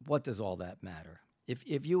 what does all that matter?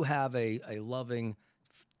 If you have a loving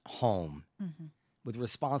home with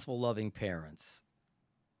responsible, loving parents,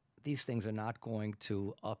 these things are not going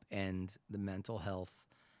to upend the mental health,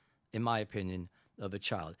 in my opinion, of a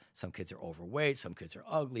child. Some kids are overweight, some kids are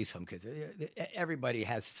ugly, everybody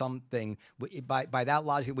has something. By that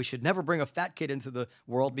logic, we should never bring a fat kid into the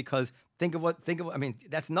world, because think of I mean,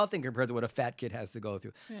 that's nothing compared to what a fat kid has to go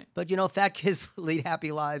through. Right. But fat kids lead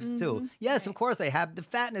happy lives too. Yes, of course they have the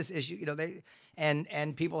fatness issue,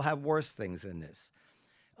 and people have worse things than this.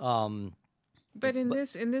 But in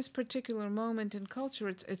this particular moment in culture,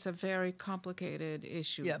 it's a very complicated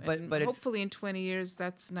issue. Yeah, but hopefully in 20 years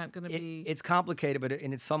that's not going to be. It's complicated, but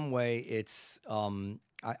in some way, it's I'm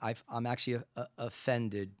actually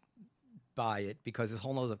offended by it, because this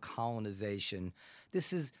whole notion of colonization.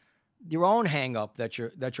 This is your own hang up that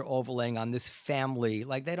you're overlaying on this family.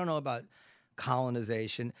 Like, they don't know about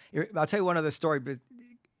colonization. I'll tell you one other story, but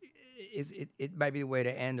it might be the way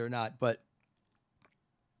to end or not, but.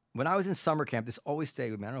 When I was in summer camp, this always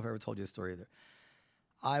stayed with me. I don't know if I ever told you a story either.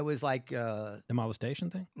 I was like... the molestation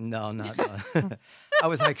thing? No, not... I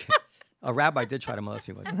was like... A rabbi did try to molest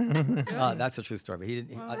me. That's a true story, but he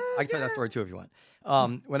didn't... I can tell you that story too if you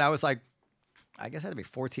want. When I was like... I guess I had to be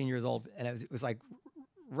 14 years old, and it was like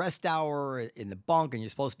rest hour in the bunk, and you're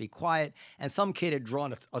supposed to be quiet, and some kid had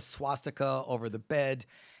drawn a swastika over the bed,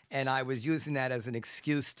 and I was using that as an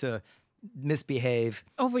excuse to misbehave.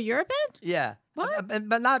 Over your bed? Yeah. What?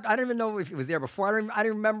 But not. I don't even know if it was there before. I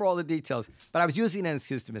didn't remember all the details. But I was using an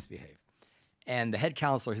excuse to misbehave. And the head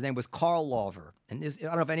counselor, his name was Carl Lawver. And I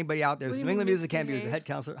don't know if anybody out there is New England Music Camp. He was the head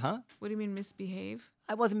counselor. Huh? What do you mean misbehave?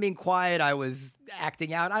 I wasn't being quiet. I was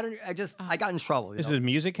acting out. I got in trouble. This was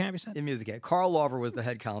music camp, you said? In music camp. Carl Lawver was the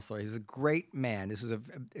head counselor. He was a great man.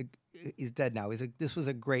 He's dead now. This was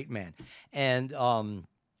a great man. And I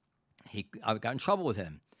got in trouble with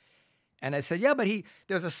him. And I said, yeah, but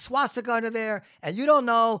there's a swastika under there, and you don't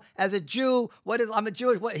know, as a Jew, I'm a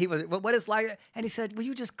Jewish, what it's like. And he said, will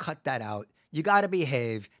you just cut that out? You got to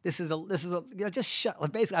behave. This is just shut.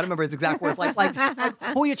 Basically, I don't remember his exact words. Like,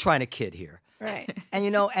 who are you trying to kid here? Right.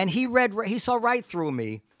 And and he saw right through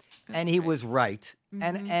me, and he was right.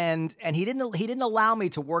 Mm-hmm. And he didn't allow me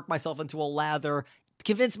to work myself into a lather,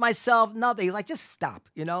 convince myself nothing. He's like, just stop,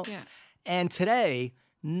 Yeah. And today,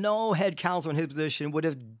 no head counselor in his position would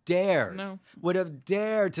have dared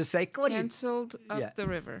to say, canceled up the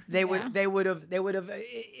river. They would have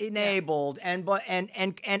enabled and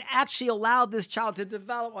actually allowed this child to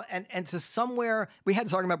develop and to somewhere. We had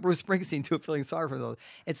to talk about Bruce Springsteen too, feeling sorry for those.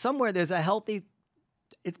 It's somewhere there's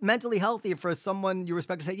it's mentally healthy for someone you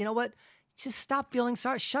respect to say, you know what, just stop feeling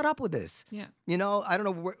sorry, shut up with this. Yeah. I don't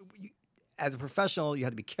know as a professional, you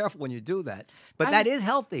have to be careful when you do that, but that is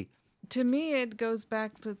healthy. To me, it goes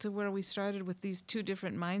back to where we started with these two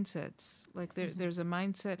different mindsets. Like there's a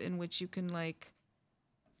mindset in which you can like,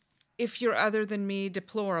 if you're other than me,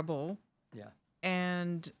 deplorable. Yeah.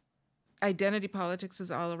 And identity politics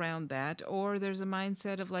is all around that. Or there's a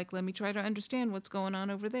mindset of like, let me try to understand what's going on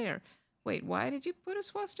over there. Wait, why did you put a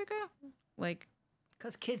swastika? Like,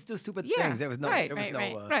 because kids do stupid yeah, things. There was no, right,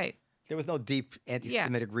 right. There was no deep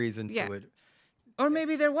anti-Semitic reason to it. Or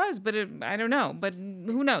maybe there was, but I don't know. But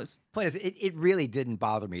who knows? Point is, it really didn't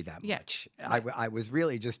bother me that Yeah. much. I was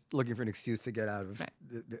really just looking for an excuse to get out of. Right.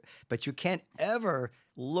 But you can't ever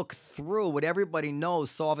look through what everybody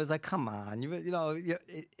knows. So it's like, come on,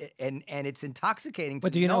 and it's intoxicating. But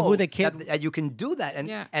to do you know who the kid? that you can do that? And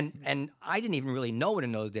Yeah. and I didn't even really know it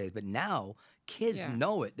in those days, but now. Kids Yeah.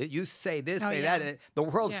 know it. That you say this, Oh, say yeah. that, and the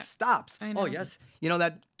world Yeah. stops. I Oh know. yes, you know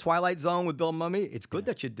that Twilight Zone with Bill Murray. It's good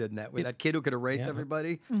that you did that with that kid who could erase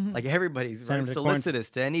everybody. Like everybody's very Senator Corn- solicitous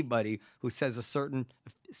to anybody who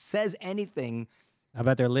says anything.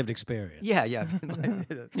 About their lived experience. Yeah, yeah.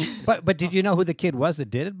 But did you know who the kid was that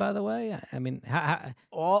did it? By the way, I mean, how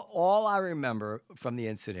all I remember from the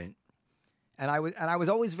incident, and I was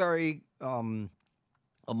always very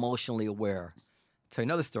emotionally aware. Tell you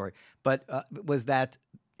another story, but was that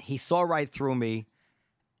he saw right through me,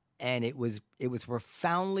 and it was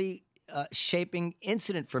profoundly shaping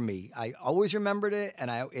incident for me. I always remembered it, and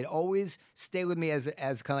it always stayed with me as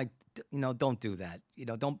kind of like, don't do that.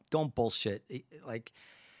 Don't bullshit.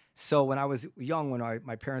 So when I was young, when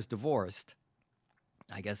my parents divorced,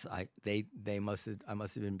 I guess I must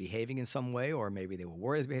have been behaving in some way, or maybe they were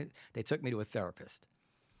worried. They took me to a therapist,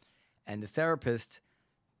 and the therapist.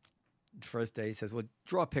 The first day he says, well,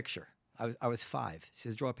 draw a picture. I was 5. She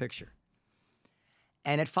says, draw a picture.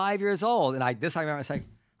 And at 5 years old, and I remember, I was like,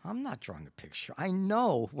 I'm not drawing a picture. I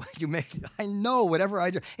know what you make. I know whatever I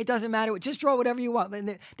do. It doesn't matter. Just draw whatever you want.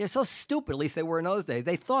 And they're so stupid, at least they were in those days.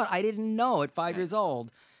 They thought I didn't know at 5 years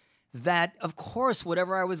old that, of course,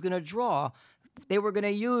 whatever I was going to draw, they were going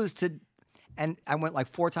to use to... And I went like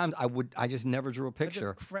 4 times. I just never drew a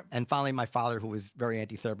picture. And finally, my father, who was very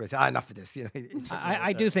anti-therapist, said, enough of this.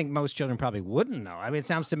 I do think most children probably wouldn't know. I mean, it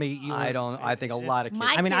sounds to me. I think a lot of kids.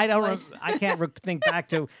 My I mean, kids would. I can't think back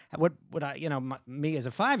to what I, me as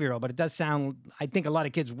a 5-year-old, but it does sound. I think a lot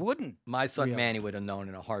of kids wouldn't. My son Really? Manny would have known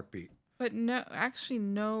in a heartbeat. But no, actually,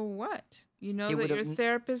 know what? You know He that your would've-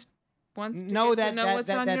 therapist wants to Know get to that- know that- what's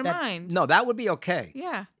that- on that- your that- mind. No, that would be okay.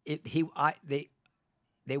 Yeah.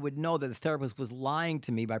 They would know that the therapist was lying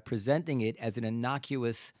to me by presenting it as an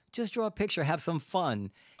innocuous, just draw a picture, have some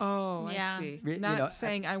fun. Oh, Yeah. I see. You Not know,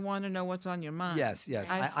 saying I want to know what's on your mind. Yes.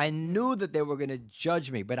 I see. I knew that they were going to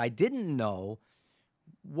judge me, but I didn't know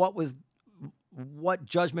what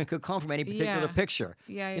judgment could come from any particular Yeah. picture.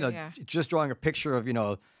 Yeah. Just drawing a picture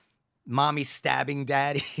of, mommy stabbing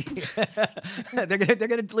daddy. You're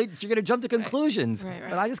gonna jump to conclusions. Right.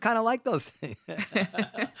 But I just kind of like those things.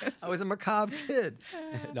 I was a macabre kid.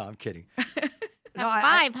 No, I'm kidding. At No,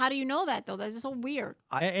 5, how do you know that though? That's so weird.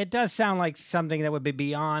 It does sound like something that would be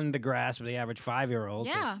beyond the grasp of the average 5-year-old.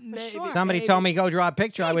 Yeah, for Maybe. sure. Somebody told me go draw a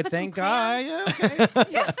picture, I would put some think, crayons.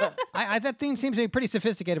 yeah, okay. That thing seems to be pretty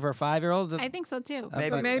sophisticated for a 5-year-old. I think so too.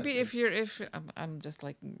 Maybe. Maybe if I'm just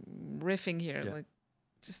like riffing here, Yeah. like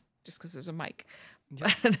just because there's a mic.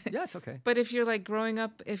 Yeah. But, Yeah, it's okay. but if you're like growing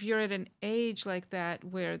up, if you're at an age like that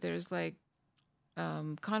where there's like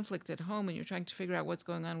conflict at home and you're trying to figure out what's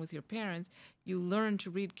going on with your parents, you learn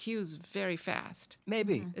to read cues very fast.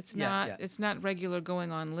 Maybe. It's Yeah, not yeah. it's not regular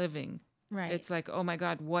going on living. Right. It's like, oh my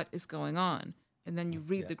God, what is going on? And then you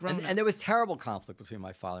read the grown And there was terrible conflict between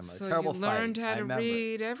my father and mother. so terrible you learned fighting. how I to remember it.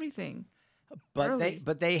 read everything. But early.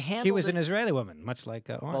 they handled She was it. an Israeli woman, much like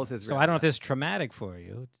Orna. Both So Israeli, I don't know yeah. if this is traumatic for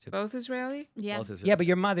you. Both Israeli? yeah. Both Israeli. Yeah, but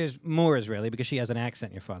your mother's more Israeli because she has an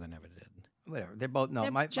accent your father never did. Whatever. They're both no.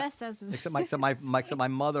 They're just as Except my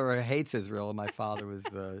mother hates Israel, and my father was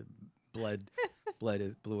bled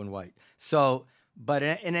is blue and white. So, but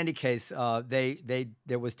in any case,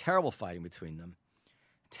 there was terrible fighting between them,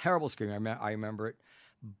 terrible screaming. I remember it,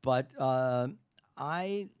 but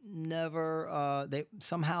I never.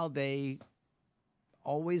 They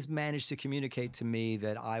always managed to communicate to me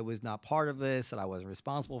that I was not part of this, that I wasn't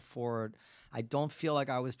responsible for it. I don't feel like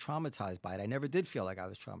I was traumatized by it. I never did feel like I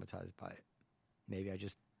was traumatized by it. Maybe I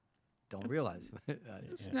just don't realize.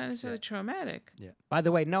 It's not necessarily traumatic. By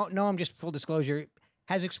the way, Noam, just full disclosure,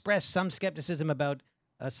 has expressed some skepticism about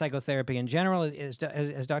psychotherapy in general. Has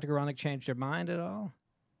Dr. Guralnik changed her mind at all?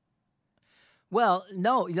 Well,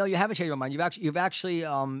 no, you haven't changed my mind. You've actually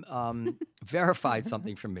verified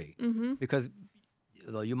something for me, because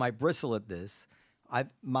though you might bristle at this,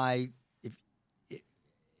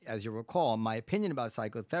 as you recall, my opinion about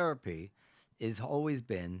psychotherapy has always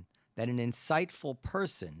been that an insightful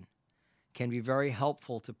person can be very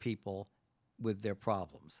helpful to people with their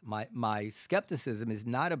problems. My skepticism is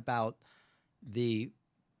not about the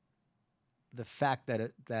fact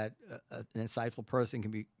that an insightful person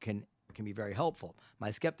can be very helpful.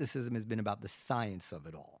 My skepticism has been about the science of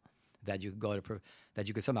it all. That you could that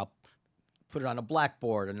you could somehow put it on a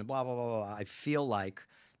blackboard and blah blah blah blah. I feel like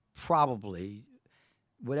probably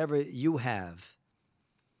whatever you have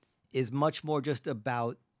is much more just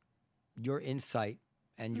about your insight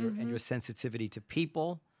and your sensitivity to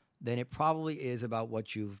people than it probably is about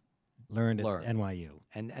what you've learned at NYU.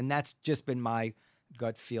 And that's just been my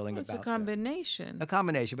gut feeling about it's a combination. A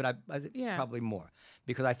combination, but probably more.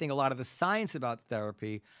 Because I think a lot of the science about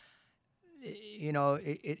therapy, you know,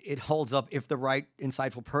 it holds up if the right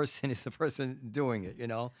insightful person is the person doing it, you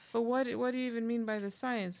know? But what do you even mean by the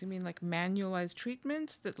science? You mean like manualized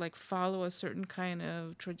treatments that like follow a certain kind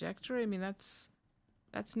of trajectory? I mean, that's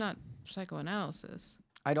not psychoanalysis.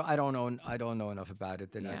 I don't know enough about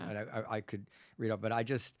it. I could read up, but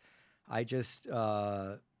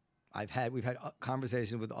we've had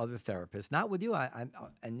conversations with other therapists, not with you.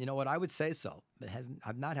 And you know what? I would say so.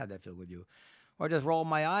 I've not had that feel with you, or just roll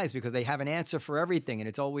my eyes because they have an answer for everything, and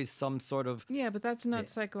it's always some sort of. Yeah, but that's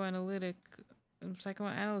not psychoanalytic.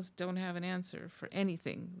 Psychoanalysts don't have an answer for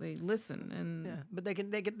anything. They listen and. But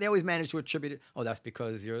they always manage to attribute it. Oh, that's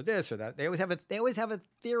because you're this or that. They always have a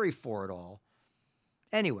theory for it all.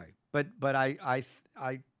 Anyway, but I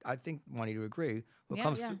think Juanita to agree.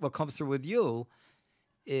 What comes through with you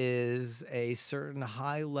is a certain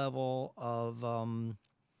high level of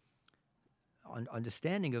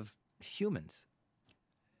understanding of humans.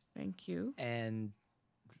 Thank you. And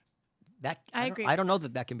that I agree. I don't know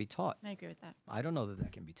that can be taught. I agree with that. I don't know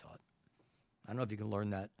that can be taught. I don't know if you can learn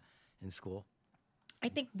that in school. I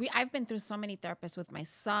think I've been through so many therapists with my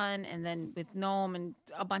son and then with Noam and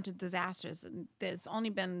a bunch of disasters. And there's only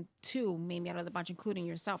been 2 maybe out of the bunch, including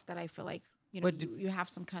yourself, that I feel like, you know, you have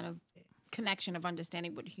some kind of connection of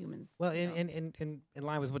understanding what humans. Well, in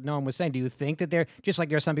line with what Noam was saying, do you think that they're just like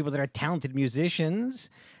there are some people that are talented musicians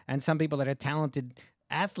and some people that are talented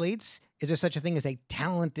athletes? Is there such a thing as a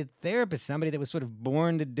talented therapist, somebody that was sort of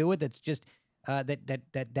born to do it? That's just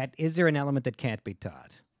that is there an element that can't be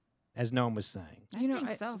taught, as Noam was saying? I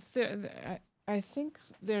think so. I think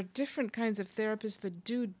there are different kinds of therapists that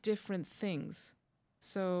do different things.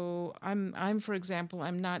 So I'm for example,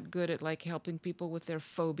 I'm not good at like helping people with their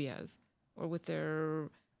phobias or with if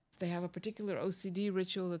they have a particular OCD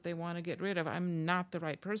ritual that they want to get rid of. I'm not the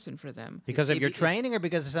right person for them. Because of your training or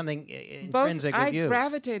because of something intrinsic Both, of you? I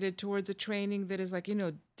gravitated towards a training that is like, you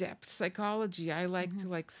know, depth psychology. I like to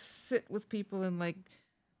like sit with people and like,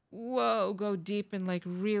 go deep and like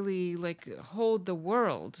really like hold the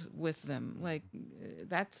world with them. Like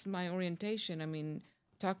that's my orientation. I mean,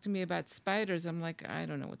 talk to me about spiders. I'm like, I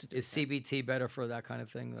don't know what to do. Is CBT better for that kind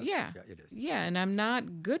of thing? Yeah, it is. Yeah, and I'm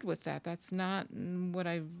not good with that. That's not what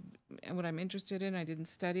I'm interested in. I didn't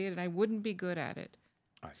study it, and I wouldn't be good at it.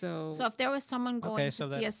 Right. So if there was someone going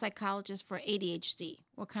to see a psychologist for ADHD,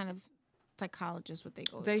 what kind of psychologist would they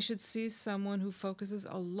go to? They should see someone who focuses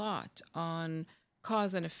a lot on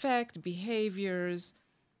cause and effect, behaviors.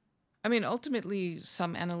 I mean, ultimately,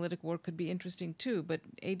 some analytic work could be interesting too, but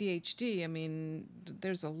ADHD, I mean,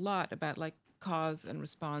 there's a lot about like cause and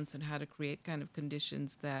response and how to create kind of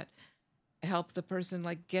conditions that help the person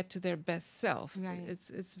like get to their best self. Right.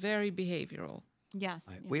 It's very behavioral. Yes.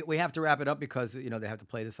 Right. Yeah. We have to wrap it up because, you know, they have to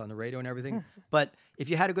play this on the radio and everything. But if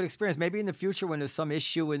you had a good experience, maybe in the future when there's some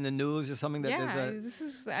issue in the news or something that I love this. This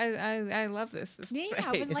is I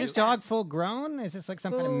great. would Is like this that. dog full grown? Is this like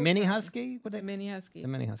some kind of Full mini grown. husky? A mini husky. The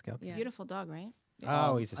mini husky. Okay. Yeah. Beautiful dog, right?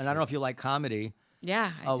 Oh, he's a and I don't know if you like comedy.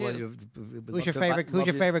 Yeah, I do. Who's your favorite? Who's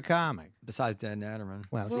your favorite comic? Besides Dan Naturman.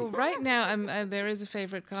 Well, Well, right now, there is a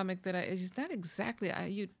favorite comic that he's not exactly.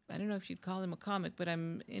 I don't know if you'd call him a comic, but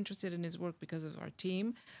I'm interested in his work because of our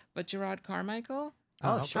team. But Gerard Carmichael.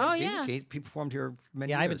 Oh, okay. sure. Oh, He's yeah. He performed here for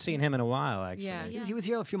many yeah, years. I haven't seen him in a while actually. Yeah. He was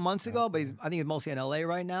here a few months ago, but I think he's mostly in LA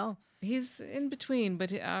right now. He's in between,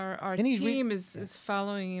 but our And he's team is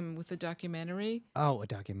following him with a documentary. Oh, a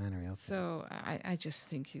documentary. Okay. So I just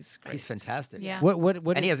think he's great. He's fantastic. Yeah. What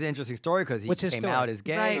And he has an interesting story because he What's his came story? out as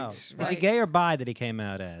gay. Right. Oh. Is he Right. gay or bi that he came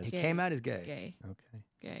out as? He Gay. came out as gay. Gay. Okay.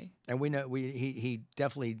 Gay. And we know he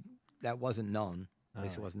definitely that wasn't known. At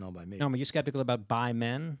least it Alright. wasn't known by me. No, are you skeptical about bi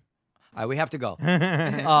men? All right, we have to go.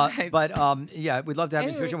 Right. But yeah, we'd love to have you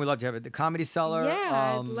in the Anyway. future. We'd love to have it. The Comedy Cellar.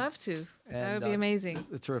 Yeah, I'd love to. That and, would be amazing.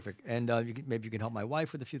 It's terrific. And maybe you can help my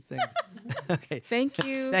wife with a few things. Okay. Thank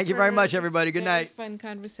you. Thank you very for much, this everybody. Good very night. Fun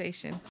conversation.